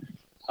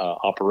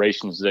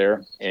operations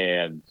there,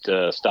 and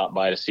stopped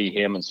by to see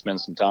him and spend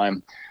some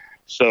time.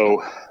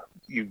 So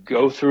you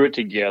go through it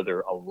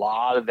together. A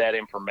lot of that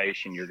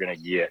information you're going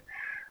to get.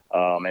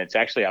 And it's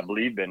actually, I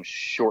believe, been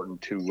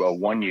shortened to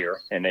 1 year,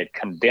 and they've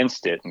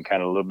condensed it and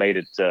kind of made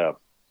it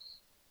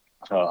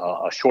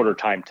a shorter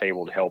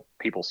timetable to help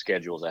people's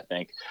schedules, I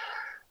think,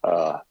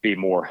 be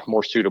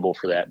more suitable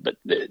for that. But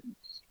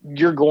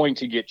you're going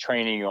to get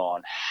training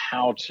on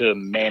how to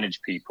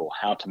manage people,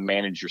 how to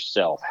manage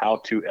yourself,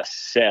 how to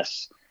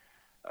assess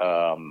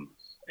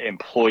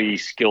employee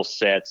skill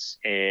sets,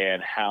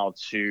 and how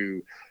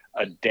to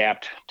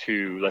adapt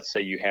to, let's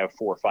say you have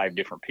 4 or 5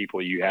 different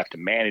people you have to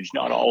manage.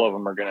 Not all of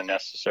them are going to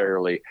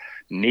necessarily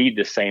need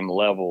the same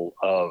level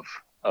of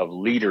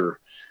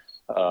leader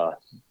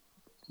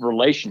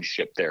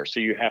relationship there. So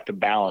you have to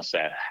balance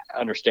that,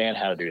 understand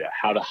how to do that,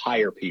 how to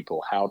hire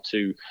people, how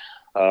to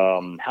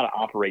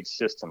operate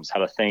systems, how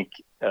to think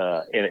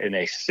in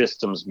a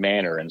systems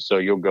manner. And so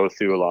you'll go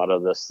through a lot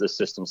of the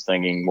systems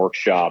thinking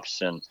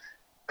workshops and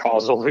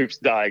causal loops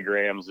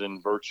diagrams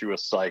and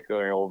virtuous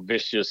cycle,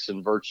 vicious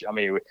and virtue. I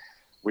mean,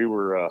 we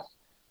were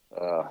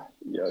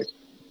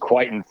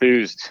quite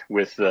enthused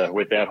with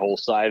that whole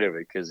side of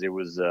it, because it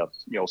was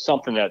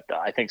something that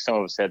I think some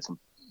of us had some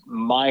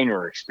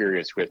minor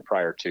experience with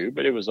prior to,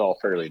 but it was all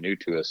fairly new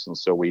to us. And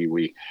so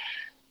we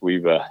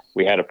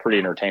had a pretty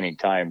entertaining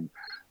time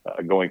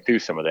going through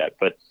some of that.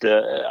 But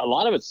a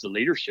lot of it's the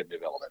leadership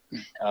development.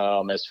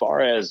 As far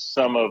as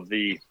some of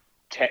the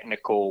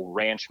technical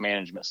ranch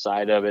management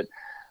side of it,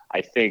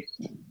 I think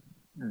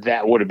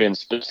that would have been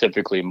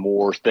specifically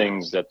more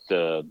things that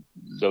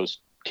those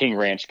King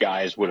Ranch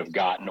guys would have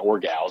gotten, or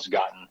gals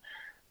gotten,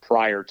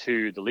 prior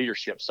to the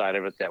leadership side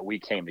of it that we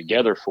came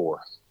together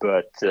for.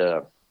 But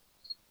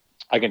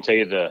I can tell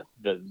you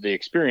the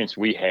experience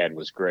we had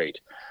was great.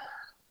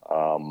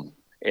 And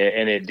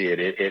it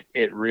did.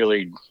 It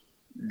really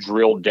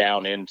drilled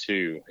down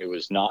into, it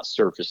was not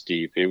surface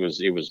deep. It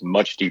was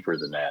much deeper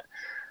than that,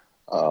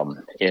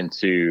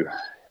 into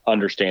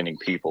understanding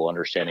people,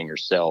 understanding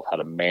yourself, how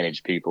to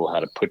manage people, how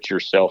to put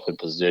yourself in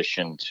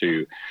position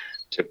to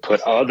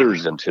put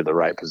others into the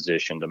right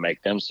position to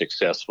make them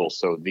successful,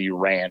 so the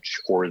ranch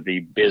or the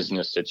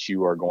business that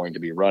you are going to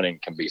be running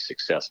can be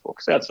successful.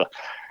 Because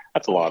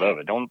that's a lot of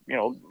it. Don't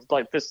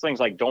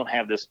don't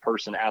have this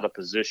person out of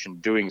position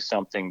doing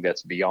something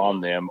that's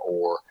beyond them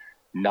or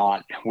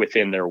not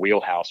within their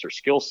wheelhouse or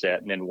skill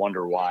set, and then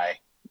wonder why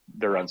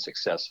they're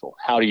unsuccessful.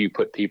 How do you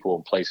put people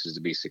in places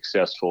to be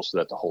successful so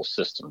that the whole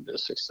system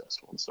is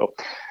successful? And so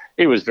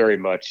it was very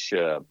much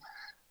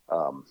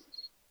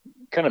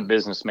kind of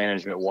business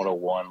management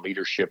 101,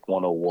 leadership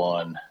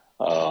 101,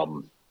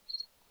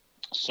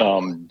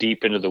 some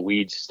deep into the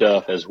weeds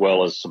stuff, as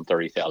well as some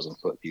 30,000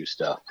 foot view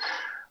stuff.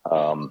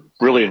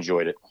 Really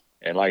enjoyed it.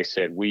 And like I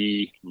said,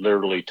 we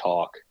literally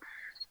talk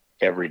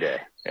every day.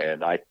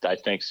 And I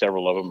think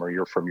several of them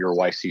are from your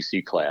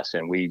YCC class.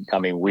 And we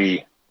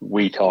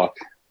talk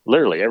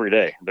literally every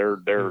day. They're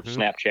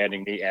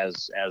Snapchatting me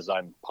as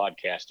I'm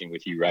podcasting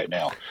with you right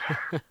now.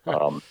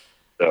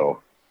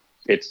 So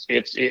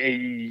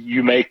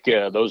you make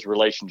those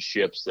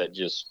relationships that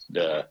just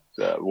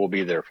will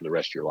be there for the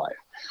rest of your life.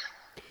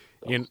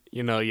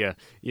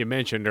 You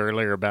mentioned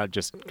earlier about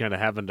just kind of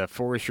having to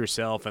force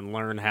yourself and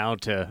learn how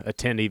to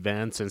attend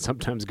events and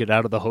sometimes get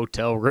out of the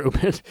hotel room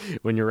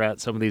when you're at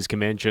some of these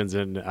conventions.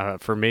 And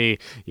for me,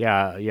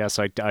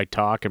 I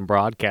talk and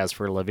broadcast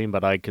for a living,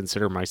 but I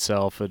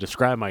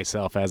describe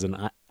myself as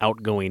an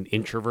outgoing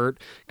introvert,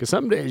 because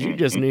some days you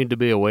just need to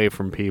be away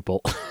from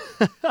people.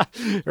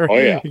 You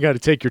got to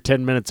take your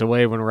 10 minutes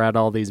away when we're at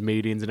all these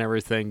meetings and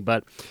everything.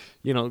 But,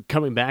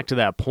 coming back to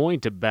that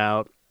point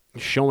about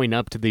showing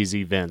up to these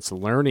events,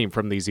 learning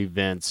from these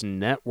events,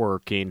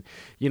 networking.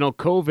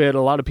 COVID,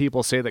 a lot of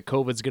people say that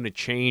COVID's going to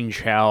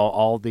change how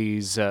all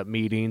these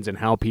meetings and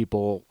how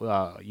people,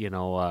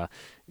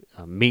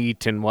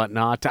 meet and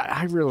whatnot.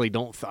 I really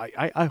don't.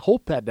 I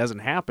hope that doesn't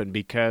happen,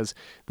 because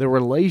the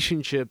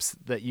relationships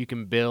that you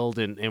can build,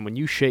 and when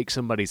you shake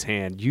somebody's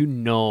hand, you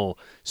know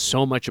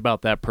so much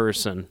about that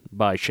person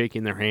by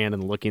shaking their hand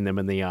and looking them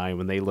in the eye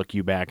when they look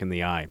you back in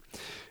the eye.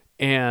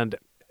 And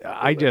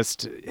I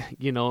just,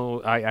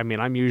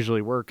 I'm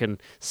usually working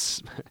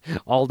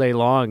all day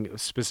long,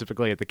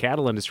 specifically at the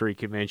Cattle Industry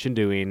Convention,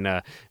 doing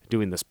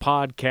this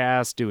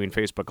podcast, doing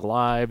Facebook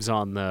Lives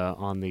on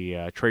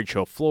the trade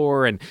show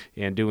floor,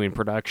 and doing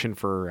production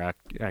for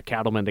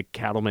Cattleman to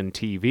Cattleman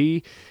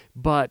TV.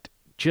 But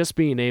just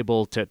being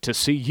able to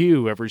see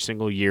you every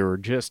single year, or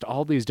just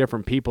all these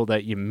different people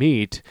that you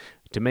meet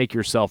to make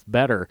yourself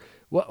better.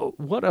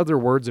 What other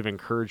words of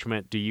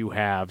encouragement do you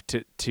have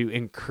to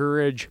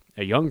encourage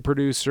a young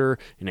producer,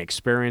 an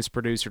experienced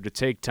producer, to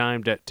take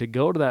time to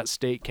go to that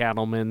state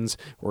cattlemen's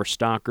or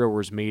stock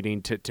growers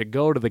meeting, to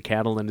go to the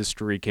cattle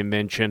industry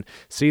convention,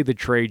 see the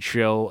trade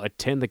show,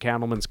 attend the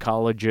cattlemen's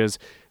colleges?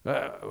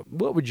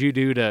 What would you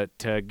do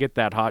to get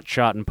that hot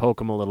shot and poke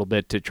them a little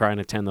bit to try and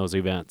attend those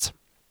events?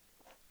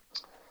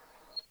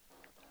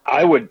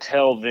 I would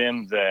tell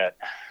them that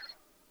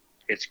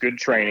it's good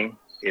training.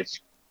 It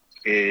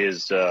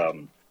is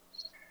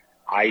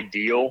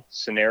ideal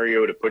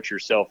scenario to put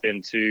yourself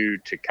into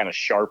to kind of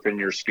sharpen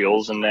your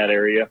skills in that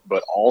area,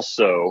 but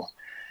also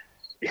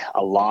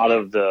a lot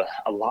of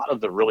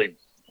the really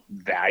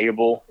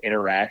valuable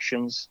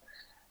interactions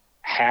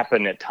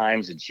happen at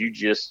times that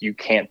you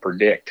can't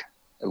predict,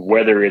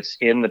 whether it's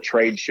in the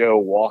trade show,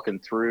 walking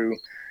through,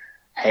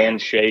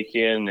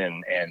 handshaking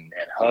and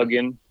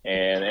hugging,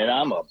 and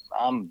I'm a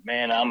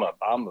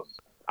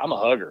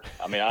hugger.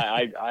 I mean,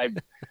 I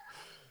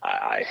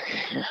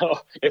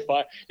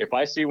if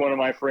I see one of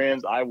my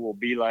friends, I will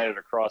beeline it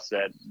across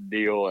that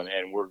deal, and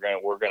we're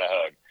gonna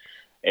hug.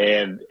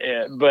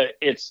 But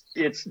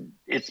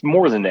it's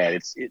more than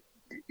that.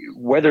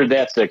 Whether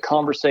that's a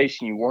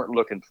conversation you weren't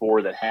looking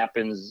for that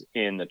happens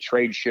in the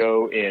trade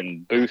show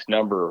in booth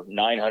number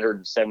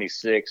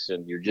 976,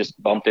 and you're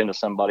just bumped into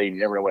somebody, you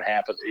never know what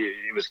happened,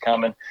 it was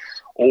coming,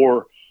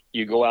 or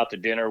you go out to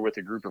dinner with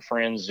a group of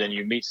friends and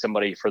you meet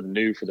somebody for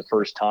the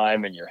first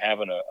time, and you're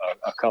having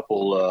a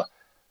couple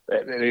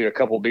maybe a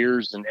couple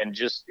beers and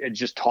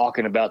just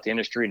talking about the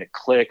industry, and it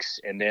clicks,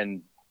 and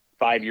then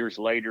 5 years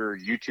later,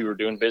 you two are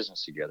doing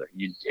business together.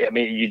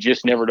 You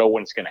just never know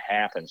when it's going to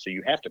happen. So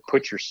you have to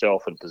put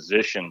yourself in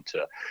position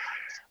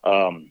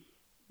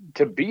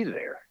to be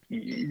there.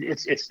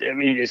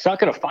 It's not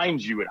going to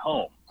find you at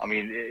home. I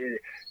mean,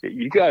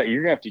 you're going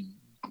to have to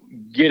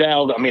get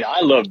out. I mean, I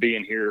love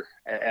being here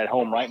at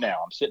home right now.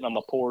 I'm sitting on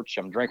the porch,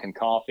 I'm drinking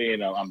coffee,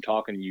 and I'm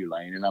talking to you,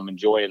 Lane, and I'm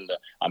enjoying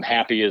I'm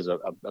happy as a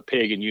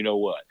pig, and you know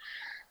what.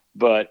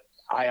 But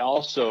I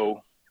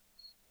also,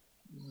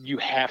 you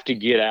have to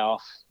get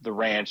off the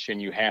ranch,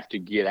 and you have to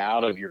get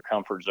out of your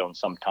comfort zone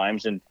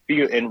sometimes, and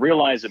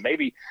realize that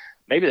maybe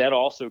that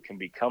also can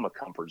become a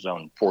comfort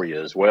zone for you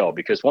as well.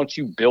 Because once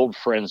you build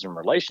friends and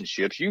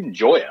relationships, you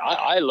enjoy it.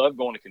 I love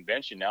going to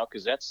convention now,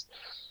 because that's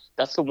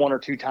the 1 or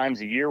 2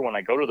 times a year when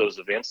I go to those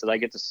events that I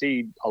get to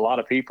see a lot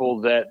of people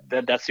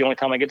that's the only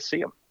time I get to see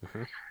them.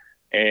 Mm-hmm.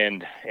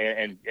 And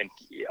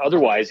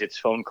otherwise it's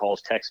phone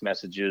calls, text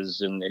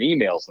messages, and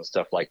emails and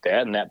stuff like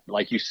that. And that,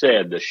 like you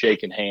said, the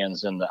shaking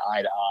hands and the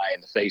eye to eye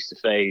and the face to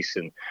face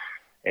and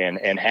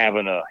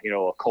having a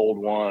cold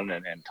one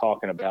and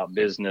talking about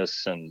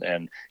business.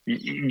 And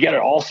you got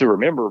to also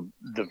remember,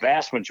 the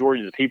vast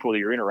majority of the people that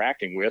you're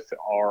interacting with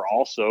are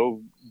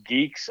also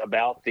geeks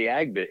about the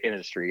ag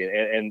industry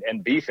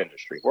and beef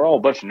industry. We're all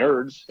a bunch of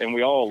nerds, and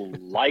we all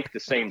like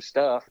the same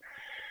stuff.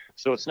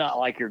 So it's not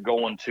like you're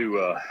going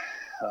to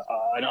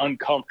an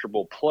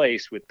uncomfortable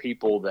place with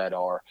people that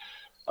are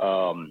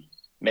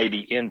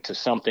maybe into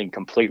something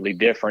completely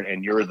different,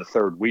 and you're the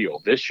third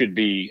wheel. This should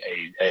be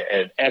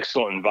an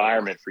excellent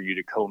environment for you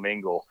to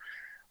commingle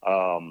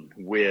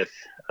with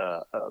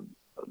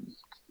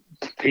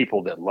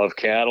people that love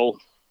cattle,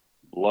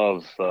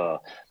 love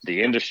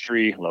the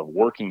industry, love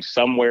working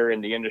somewhere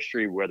in the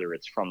industry, whether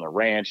it's from the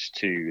ranch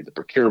to the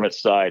procurement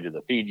side to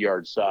the feed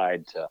yard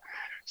side to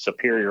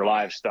Superior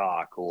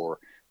Livestock or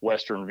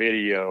Western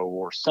Video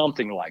or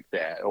something like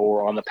that,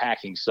 or on the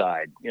packing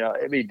side.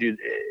 I mean, dude,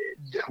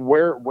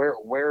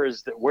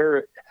 where's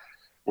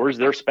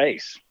their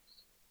space,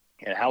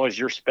 and how is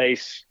your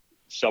space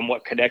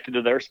somewhat connected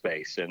to their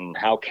space, and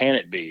how can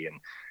it be? And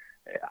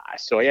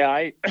so, yeah,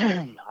 I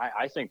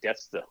think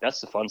that's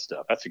the fun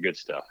stuff. That's the good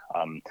stuff.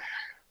 And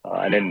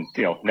then,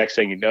 next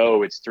thing you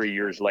know, it's 3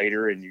 years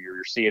later, and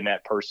you're seeing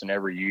that person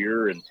every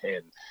year, and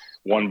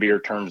one beer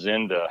turns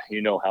into,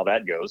 how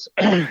that goes,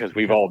 because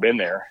we've all been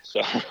there.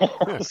 So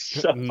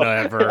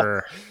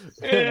Never.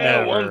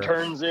 Never. One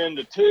turns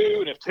into two,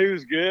 and if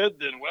two's good,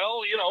 then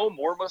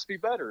more must be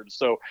better. And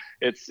so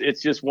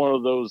it's just one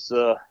of those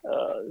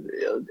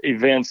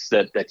events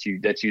that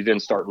you then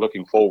start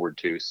looking forward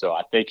to. So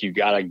I think you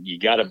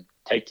gotta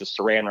take the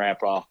saran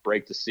wrap off,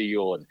 break the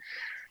seal,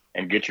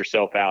 and get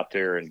yourself out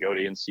there and go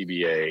to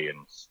NCBA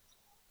and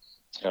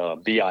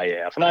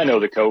BIF. And I know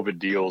the COVID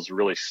deals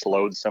really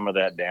slowed some of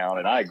that down,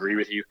 and I agree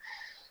with you.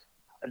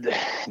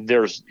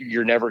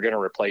 You're never going to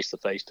replace the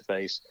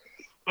face-to-face.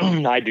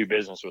 I do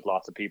business with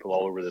lots of people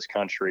all over this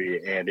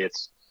country, and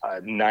it's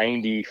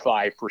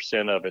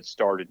 95% of it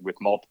started with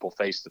multiple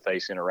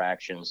face-to-face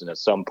interactions, and at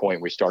some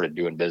point we started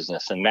doing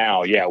business. And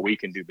now, yeah, we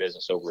can do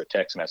business over a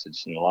text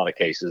message in a lot of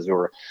cases,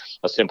 or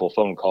a simple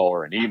phone call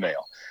or an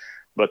email.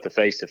 But the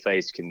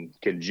face-to-face can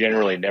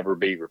generally never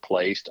be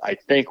replaced. I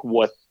think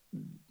what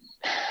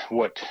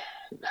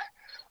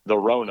the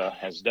Rona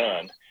has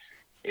done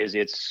is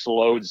it's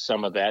slowed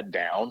some of that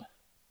down,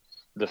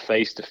 the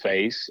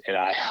face-to-face. And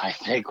I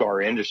think our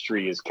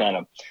industry is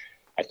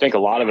I think a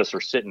lot of us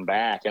are sitting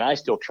back, and I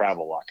still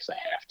travel a lot because I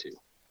have to.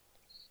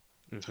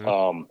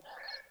 Mm-hmm.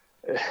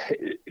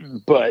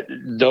 but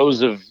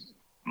those of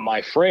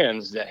my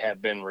friends that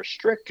have been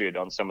restricted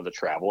on some of the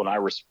travel, and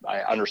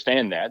I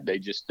understand that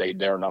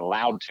they're not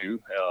allowed to,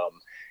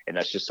 and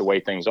that's just the way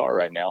things are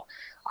right now.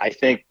 I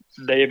think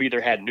they have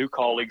either had new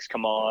colleagues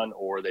come on,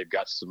 or they've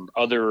got some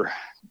other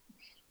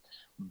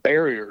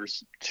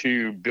barriers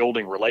to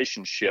building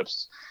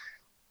relationships,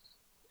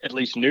 at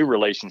least new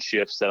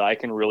relationships, that I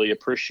can really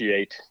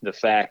appreciate the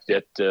fact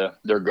that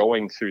they're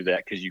going through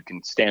that, because you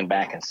can stand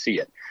back and see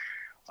it.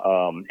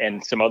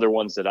 And some other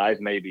ones that I've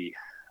maybe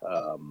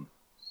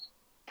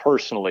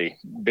personally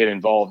been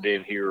involved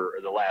in here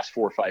the last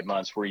 4 or 5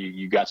 months, where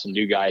you got some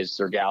new guys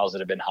or gals that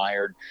have been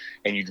hired,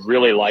 and you'd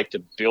really like to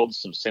build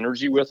some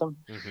synergy with them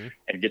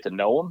and get to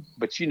know them.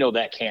 But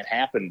that can't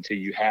happen until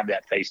you have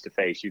that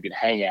face-to-face. You can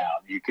hang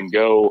out. You can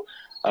go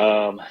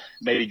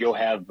maybe go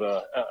have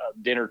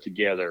dinner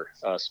together,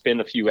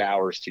 spend a few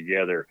hours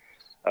together,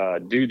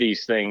 do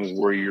these things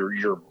where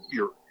you're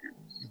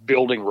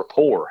building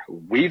rapport.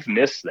 We've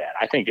missed that.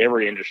 I think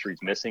every industry is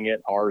missing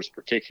it, ours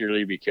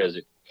particularly, because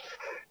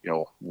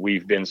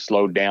we've been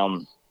slowed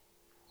down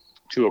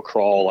to a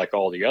crawl like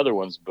all the other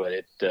ones. But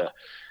it's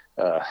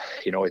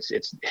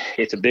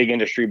a big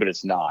industry, but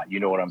it's not. You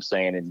know what I'm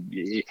saying?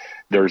 And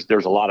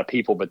there's a lot of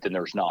people, but then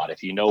there's not.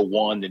 If you know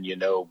one, then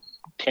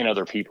 10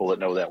 other people that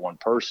know that one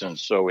person.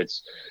 So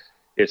it's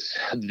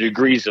the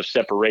degrees of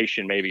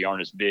separation maybe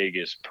aren't as big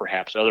as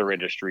perhaps other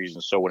industries.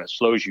 And so when it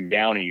slows you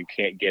down and you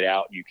can't get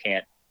out, you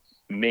can't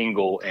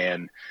mingle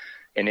and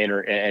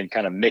enter and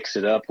kind of mix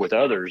it up with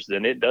others,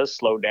 then it does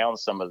slow down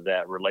some of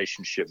that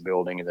relationship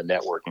building and the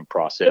networking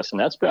process. And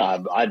that's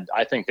been,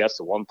 I think that's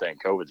the one thing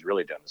COVID's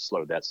really done, to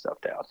slow that stuff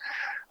down.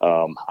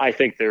 I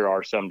think there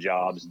are some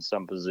jobs and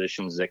some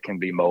positions that can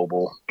be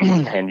mobile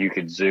and you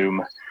could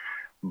Zoom,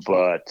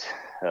 but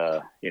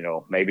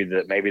maybe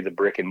the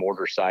brick and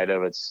mortar side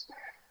of it's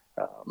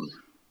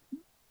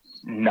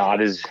not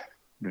as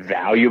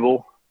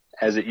valuable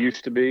as it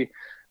used to be,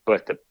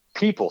 but the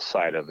people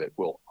side of it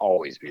will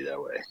always be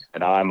that way.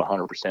 And I'm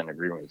 100% in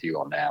agreement with you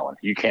on that one.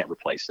 You can't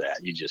replace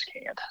that. You just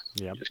can't.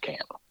 Yeah. You just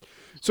can't.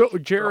 So,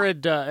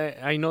 Jared,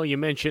 I know you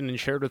mentioned and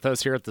shared with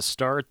us here at the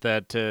start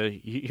that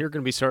you're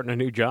going to be starting a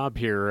new job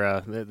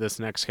here this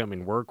next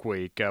coming work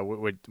week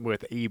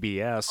with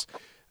ABS.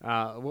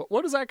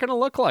 What is that going to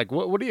look like?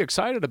 What are you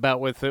excited about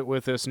with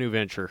this new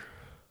venture?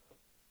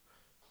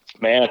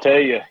 Man, I tell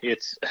you,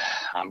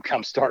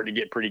 I'm starting to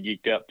get pretty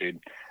geeked up,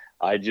 dude.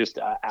 I've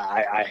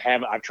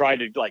tried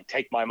to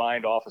take my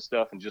mind off of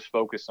stuff and just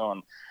focus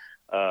on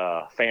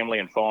family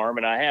and farm.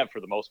 And I have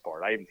for the most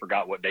part. I even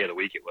forgot what day of the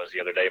week it was the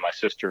other day. My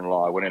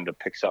sister-in-law, I went in to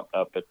pick something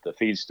up at the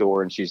feed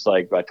store, and she's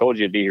like, I told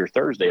you to be here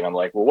Thursday. And I'm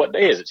like, well, what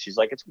day is it? She's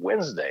like, it's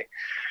Wednesday.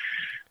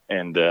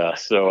 And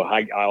so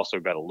I also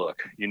got a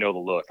look. The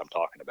look I'm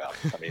talking about.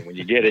 I mean, when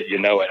you get it, you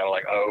know it. I'm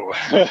like, oh.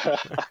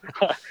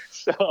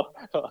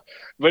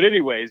 But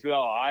anyways,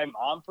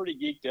 I'm pretty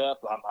geeked up.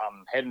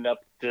 I'm heading up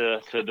to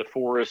the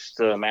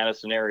Forest,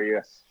 Madison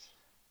area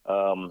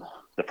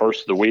the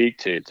first of the week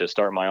to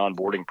start my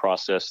onboarding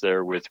process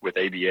there with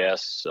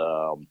ABS.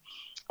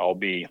 I'll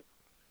be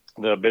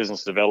the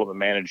business development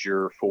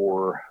manager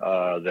for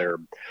their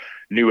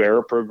New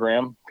Era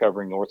program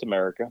covering North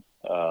America.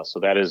 So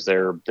that is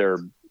their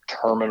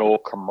terminal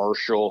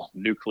commercial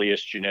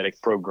nucleus genetic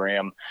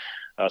program.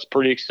 It's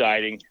pretty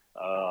exciting.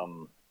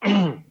 I'm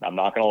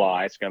not going to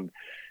lie.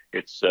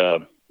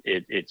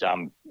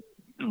 I'm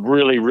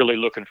really, really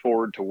looking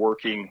forward to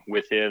working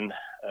within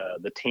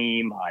the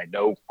team. I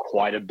know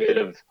quite a bit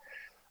of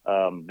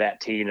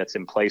that team that's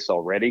in place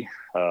already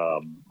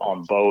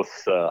on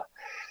both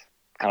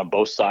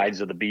sides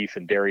of the beef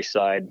and dairy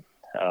side,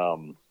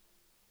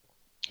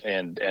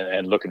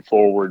 and looking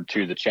forward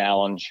to the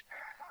challenge.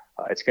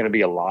 It's going to be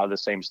a lot of the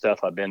same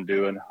stuff I've been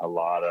doing, a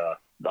lot of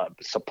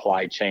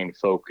supply chain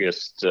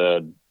focused,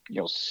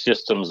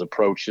 systems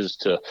approaches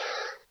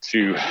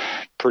to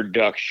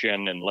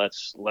production, and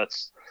let's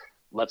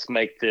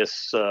make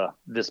this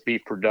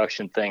beef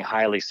production thing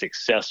highly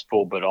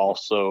successful, but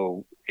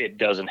also it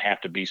doesn't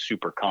have to be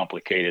super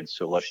complicated.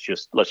 So let's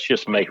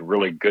just make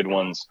really good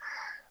ones,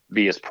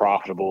 be as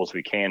profitable as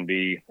we can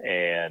be,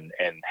 and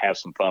have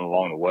some fun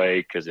along the way,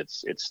 because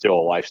it's still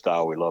a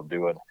lifestyle we love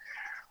doing.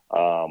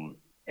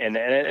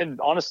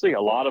 And honestly,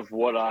 a lot of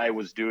what I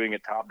was doing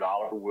at Top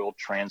Dollar will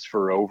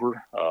transfer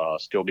over.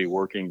 Still be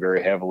working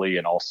very heavily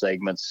in all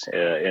segments,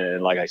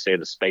 and like I say,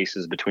 the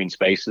spaces between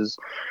spaces,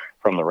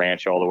 from the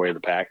ranch all the way to the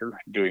packer.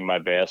 Doing my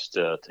best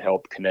to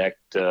help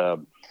connect,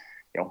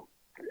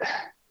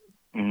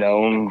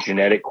 known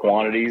genetic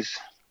quantities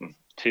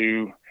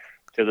to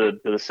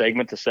the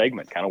segment to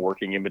segment, kind of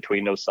working in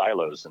between those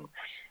silos, and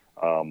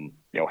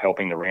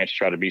helping the ranch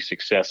try to be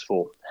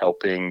successful,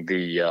 helping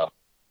the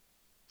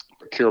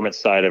procurement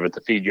side of it,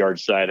 the feed yard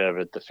side of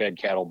it, the fed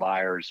cattle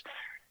buyers.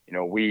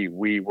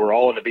 We're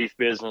all in the beef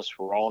business.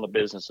 We're all in the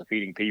business of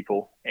feeding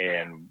people,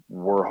 and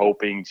we're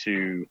hoping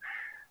to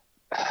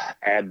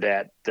add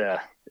that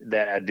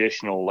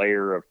additional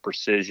layer of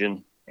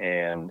precision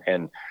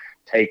and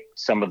take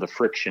some of the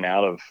friction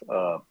out of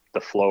the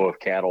flow of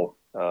cattle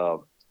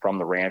from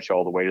the ranch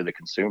all the way to the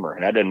consumer.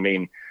 And that doesn't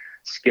mean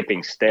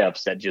skipping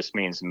steps. That just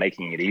means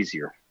making it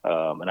easier.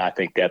 And I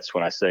think that's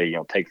when I say,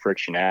 take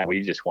friction out.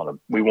 We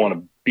want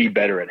to be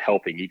better at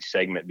helping each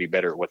segment be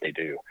better at what they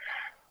do.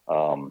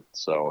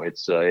 So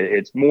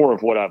it's more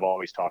of what I've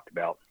always talked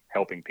about,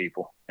 helping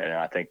people. And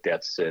I think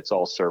it's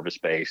all service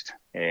based.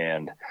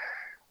 And,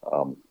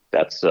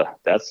 that's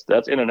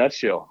in a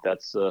nutshell.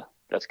 That's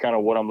kind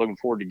of what I'm looking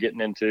forward to getting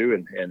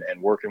into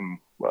and working,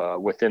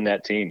 within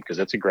that team. Cause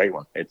it's a great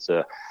one. It's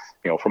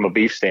from a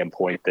beef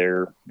standpoint,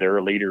 they're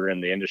a leader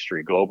in the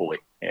industry globally.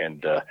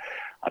 And,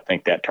 I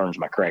think that turns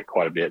my crank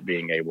quite a bit,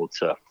 being able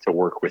to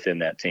work within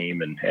that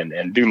team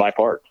and do my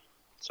part.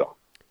 So.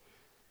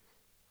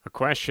 A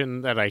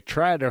question that I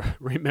try to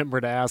remember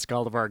to ask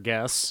all of our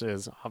guests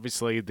is,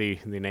 obviously the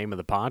name of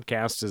the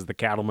podcast is The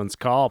Cattleman's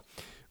Call.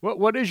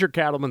 What is your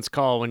cattleman's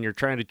call when you're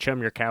trying to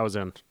chum your cows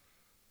in?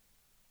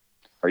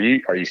 Are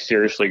you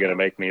seriously going to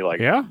make me like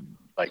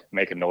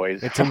make a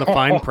noise? It's in the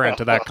fine print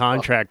of that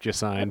contract you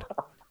signed.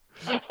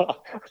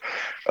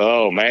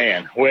 Oh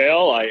man.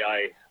 Well,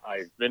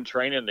 I've been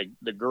training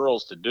the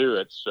girls to do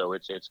it, so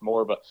it's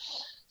more of a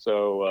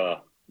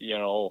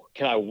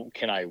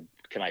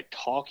can I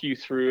talk you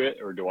through it,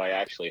 or do I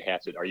actually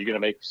have to? Are you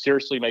going to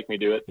seriously make me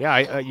do it?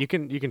 Yeah, you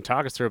can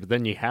talk us through it, but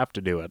then you have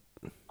to do it.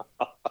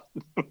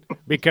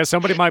 Because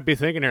somebody might be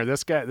thinking here,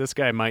 this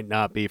guy might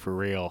not be for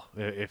real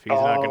if he's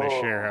not going to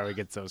share how he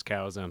gets those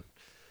cows in.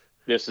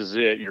 This is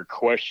it. Your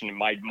question,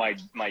 my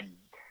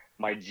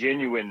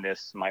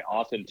genuineness, my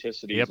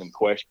authenticity is in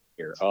question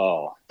here.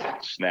 Oh,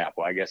 snap!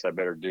 Well, I guess I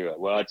better do it.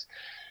 Well, it's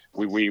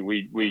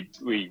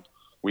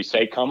we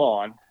say come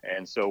on,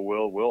 and so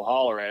we'll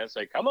holler at it and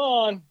say come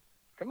on,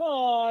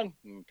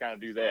 and kind of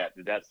do that.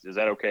 Is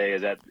that okay?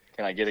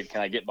 Can I get it?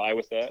 Can I get by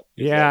with that?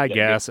 I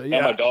guess.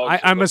 Yeah,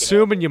 I'm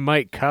assuming you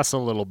might cuss a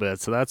little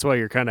bit, so that's why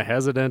you're kind of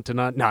hesitant to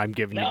not. No, I'm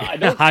giving you.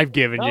 I've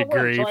given you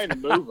grief. I'm trying to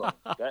move them.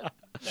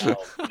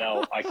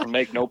 No, I can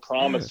make no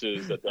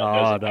promises that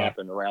doesn't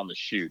happen around the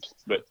chute.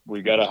 But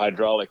we've got a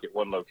hydraulic at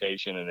one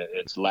location, and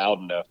it's loud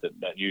enough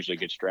that usually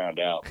gets drowned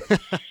out.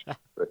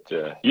 But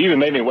you even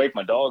made me wake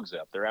my dogs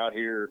up. They're out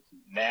here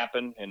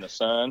napping in the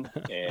sun,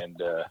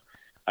 and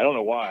I don't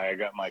know why.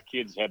 My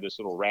kids have this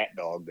little rat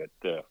dog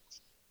that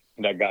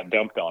got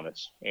dumped on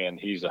us, and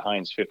he's a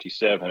Heinz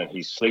 57, and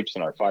he sleeps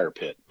in our fire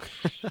pit.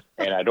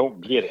 And I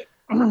don't get it,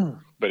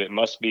 but it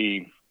must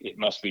be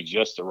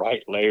just the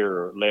right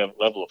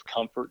level of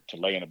comfort to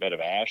lay in a bed of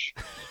ash.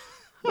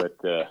 But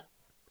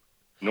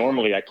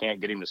normally I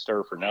can't get him to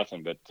stir for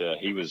nothing, but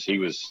he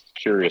was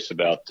curious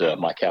about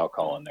my cow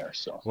calling there.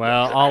 So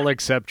well, I'll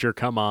accept your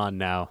come on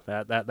now.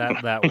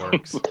 That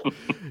works.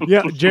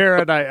 Yeah,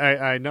 Jared,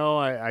 I know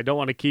I don't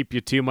want to keep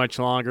you too much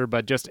longer,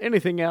 but just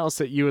anything else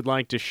that you would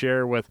like to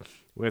share with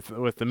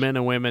the men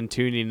and women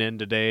tuning in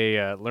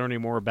today,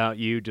 learning more about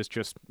you,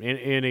 just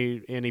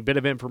any bit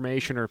of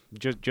information or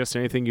just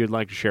anything you'd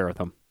like to share with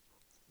them.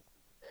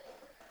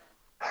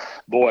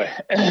 Boy,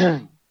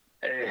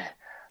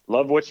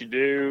 love what you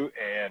do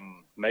and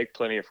make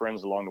plenty of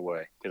friends along the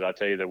way. Because I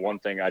tell you, the one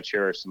thing I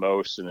cherish the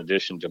most, in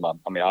addition to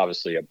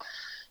obviously,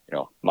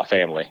 my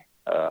family,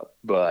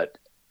 but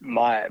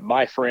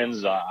my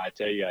friends, I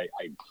tell you,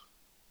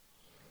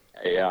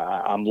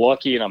 I'm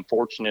lucky and I'm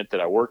fortunate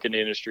that I work in the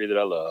industry that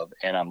I love,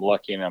 and I'm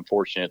lucky and I'm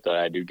fortunate that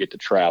I do get to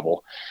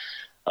travel.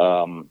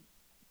 And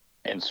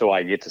so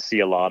I get to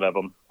see a lot of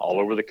them all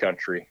over the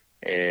country,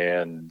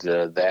 and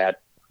that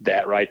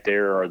right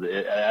there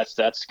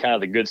that's kind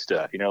of the good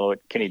stuff. What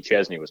Kenny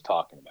Chesney was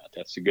talking about.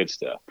 That's the good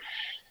stuff.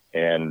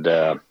 And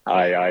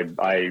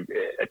I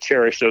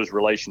cherish those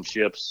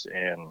relationships,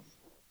 and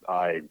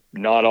I'm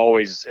not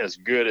always as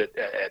good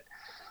at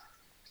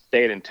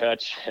staying in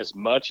touch as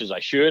much as I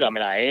should. I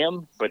mean, I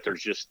am, but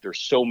there's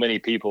so many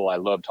people I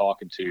love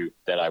talking to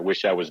that I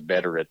wish I was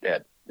better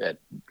at.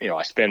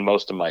 I spend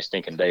most of my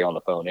stinking day on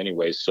the phone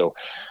anyways, so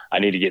I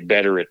need to get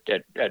better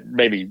at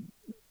maybe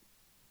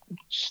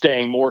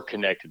staying more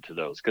connected to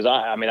those. Cause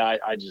I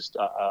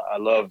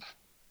love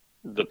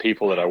the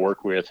people that I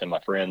work with and my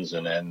friends.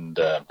 And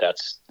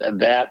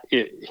that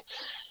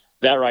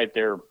right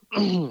there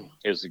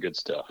is the good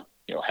stuff.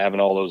 Having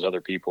all those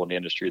other people in the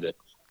industry that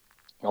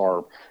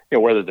are,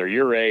 whether they're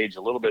your age,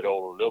 a little bit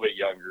older, a little bit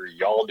younger,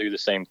 y'all do the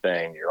same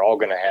thing. You're all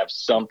going to have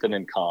something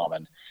in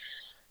common.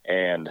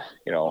 And,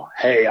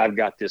 hey, I've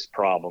got this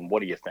problem.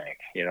 What do you think?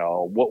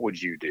 What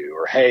would you do?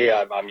 Or, hey,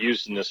 I'm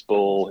using this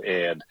bull,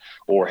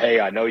 or, hey,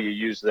 I know you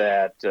use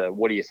that.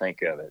 What do you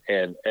think of it?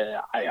 And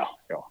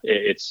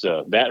it's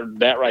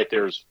that right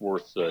there is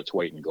worth its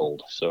weight in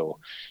gold. So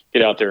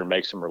get out there and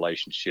make some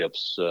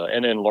relationships,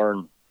 and then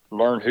learn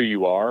who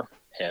you are.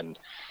 And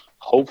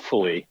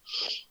hopefully,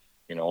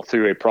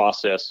 through a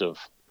process of,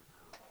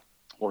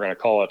 we're going to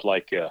call it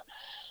like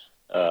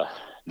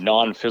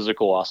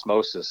non-physical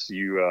osmosis,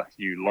 you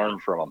learn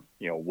from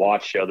them,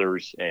 watch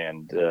others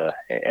and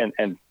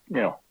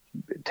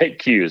take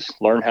cues,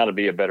 learn how to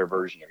be a better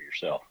version of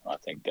yourself. I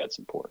think that's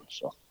important.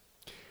 So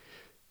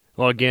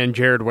Well, again,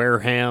 Jared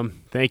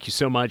Wareham, thank you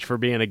so much for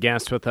being a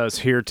guest with us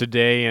here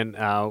today. And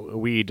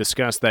we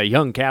discussed that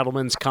Young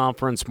Cattlemen's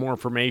Conference. More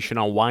information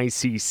on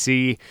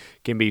YCC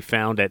can be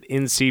found at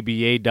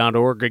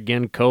ncba.org.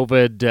 Again,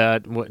 COVID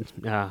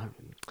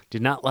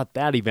did not let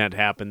that event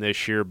happen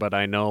this year, but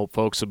I know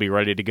folks will be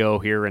ready to go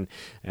here in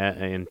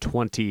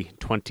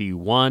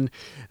 2021.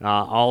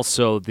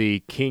 Also, the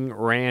King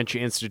Ranch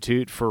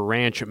Institute for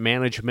Ranch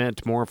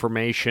Management. More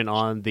information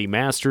on the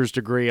master's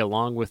degree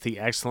along with the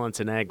Excellence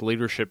in Ag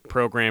Leadership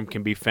program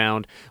can be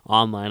found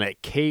online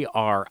at KRIRM.edu.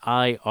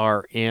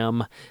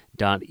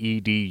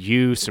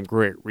 Some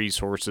great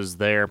resources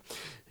there.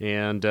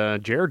 And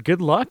Jared,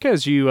 good luck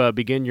as you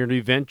begin your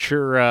new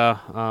venture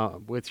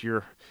with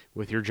your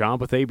job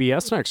with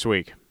ABS next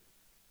week.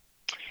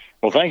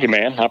 Well, thank you,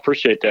 man. I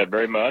appreciate that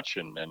very much,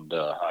 and I'm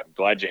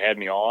glad you had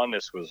me on.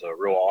 This was a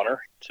real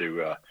honor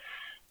to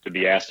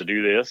be asked to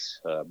do this.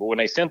 But when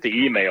they sent the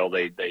email,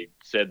 they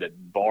said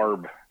that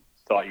Barb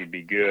thought you'd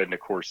be good, and of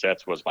course that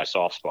was my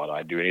soft spot.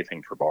 I'd do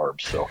anything for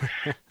Barb, so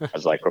I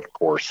was like, of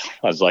course,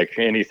 I was like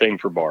anything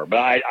for Barb. But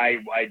I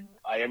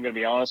am going to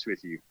be honest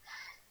with you.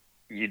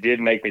 You did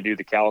make me do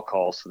the Cal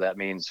call, so that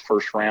means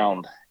first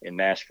round in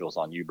Nashville's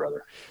on you,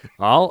 brother.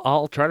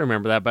 I'll try to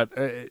remember that, but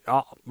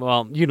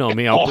well, you know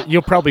me,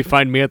 you'll probably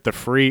find me at the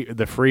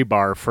free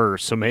bar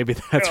first, so maybe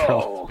that's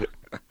probably.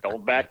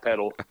 Don't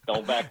backpedal.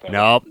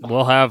 Nope,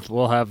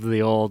 we'll have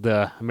the old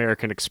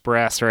American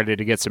Express ready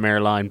to get some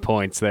airline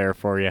points there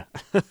for you.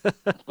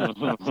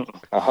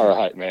 All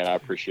right, man, I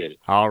appreciate it.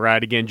 All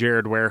right, again,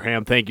 Jared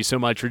Wareham, thank you so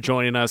much for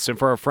joining us, and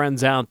for our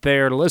friends out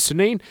there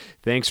listening,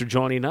 thanks for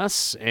joining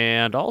us.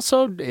 And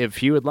also,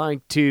 if you would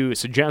like to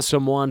suggest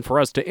someone for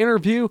us to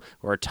interview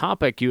or a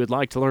topic you would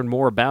like to learn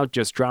more about,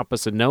 just drop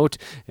us a note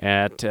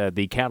at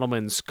the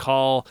Cattlemen's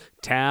Call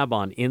tab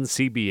on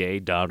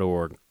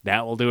ncba.org.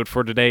 That will do it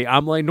for today.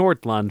 I'm Lane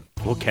Nordlund.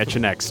 We'll catch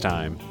you next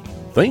time.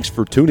 Thanks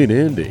for tuning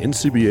in to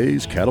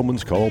NCBA's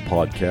Cattlemen's Call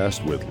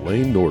podcast with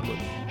Lane Nordlund.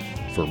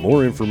 For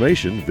more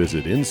information,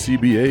 visit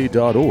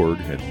ncba.org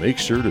and make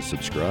sure to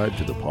subscribe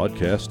to the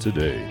podcast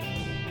today.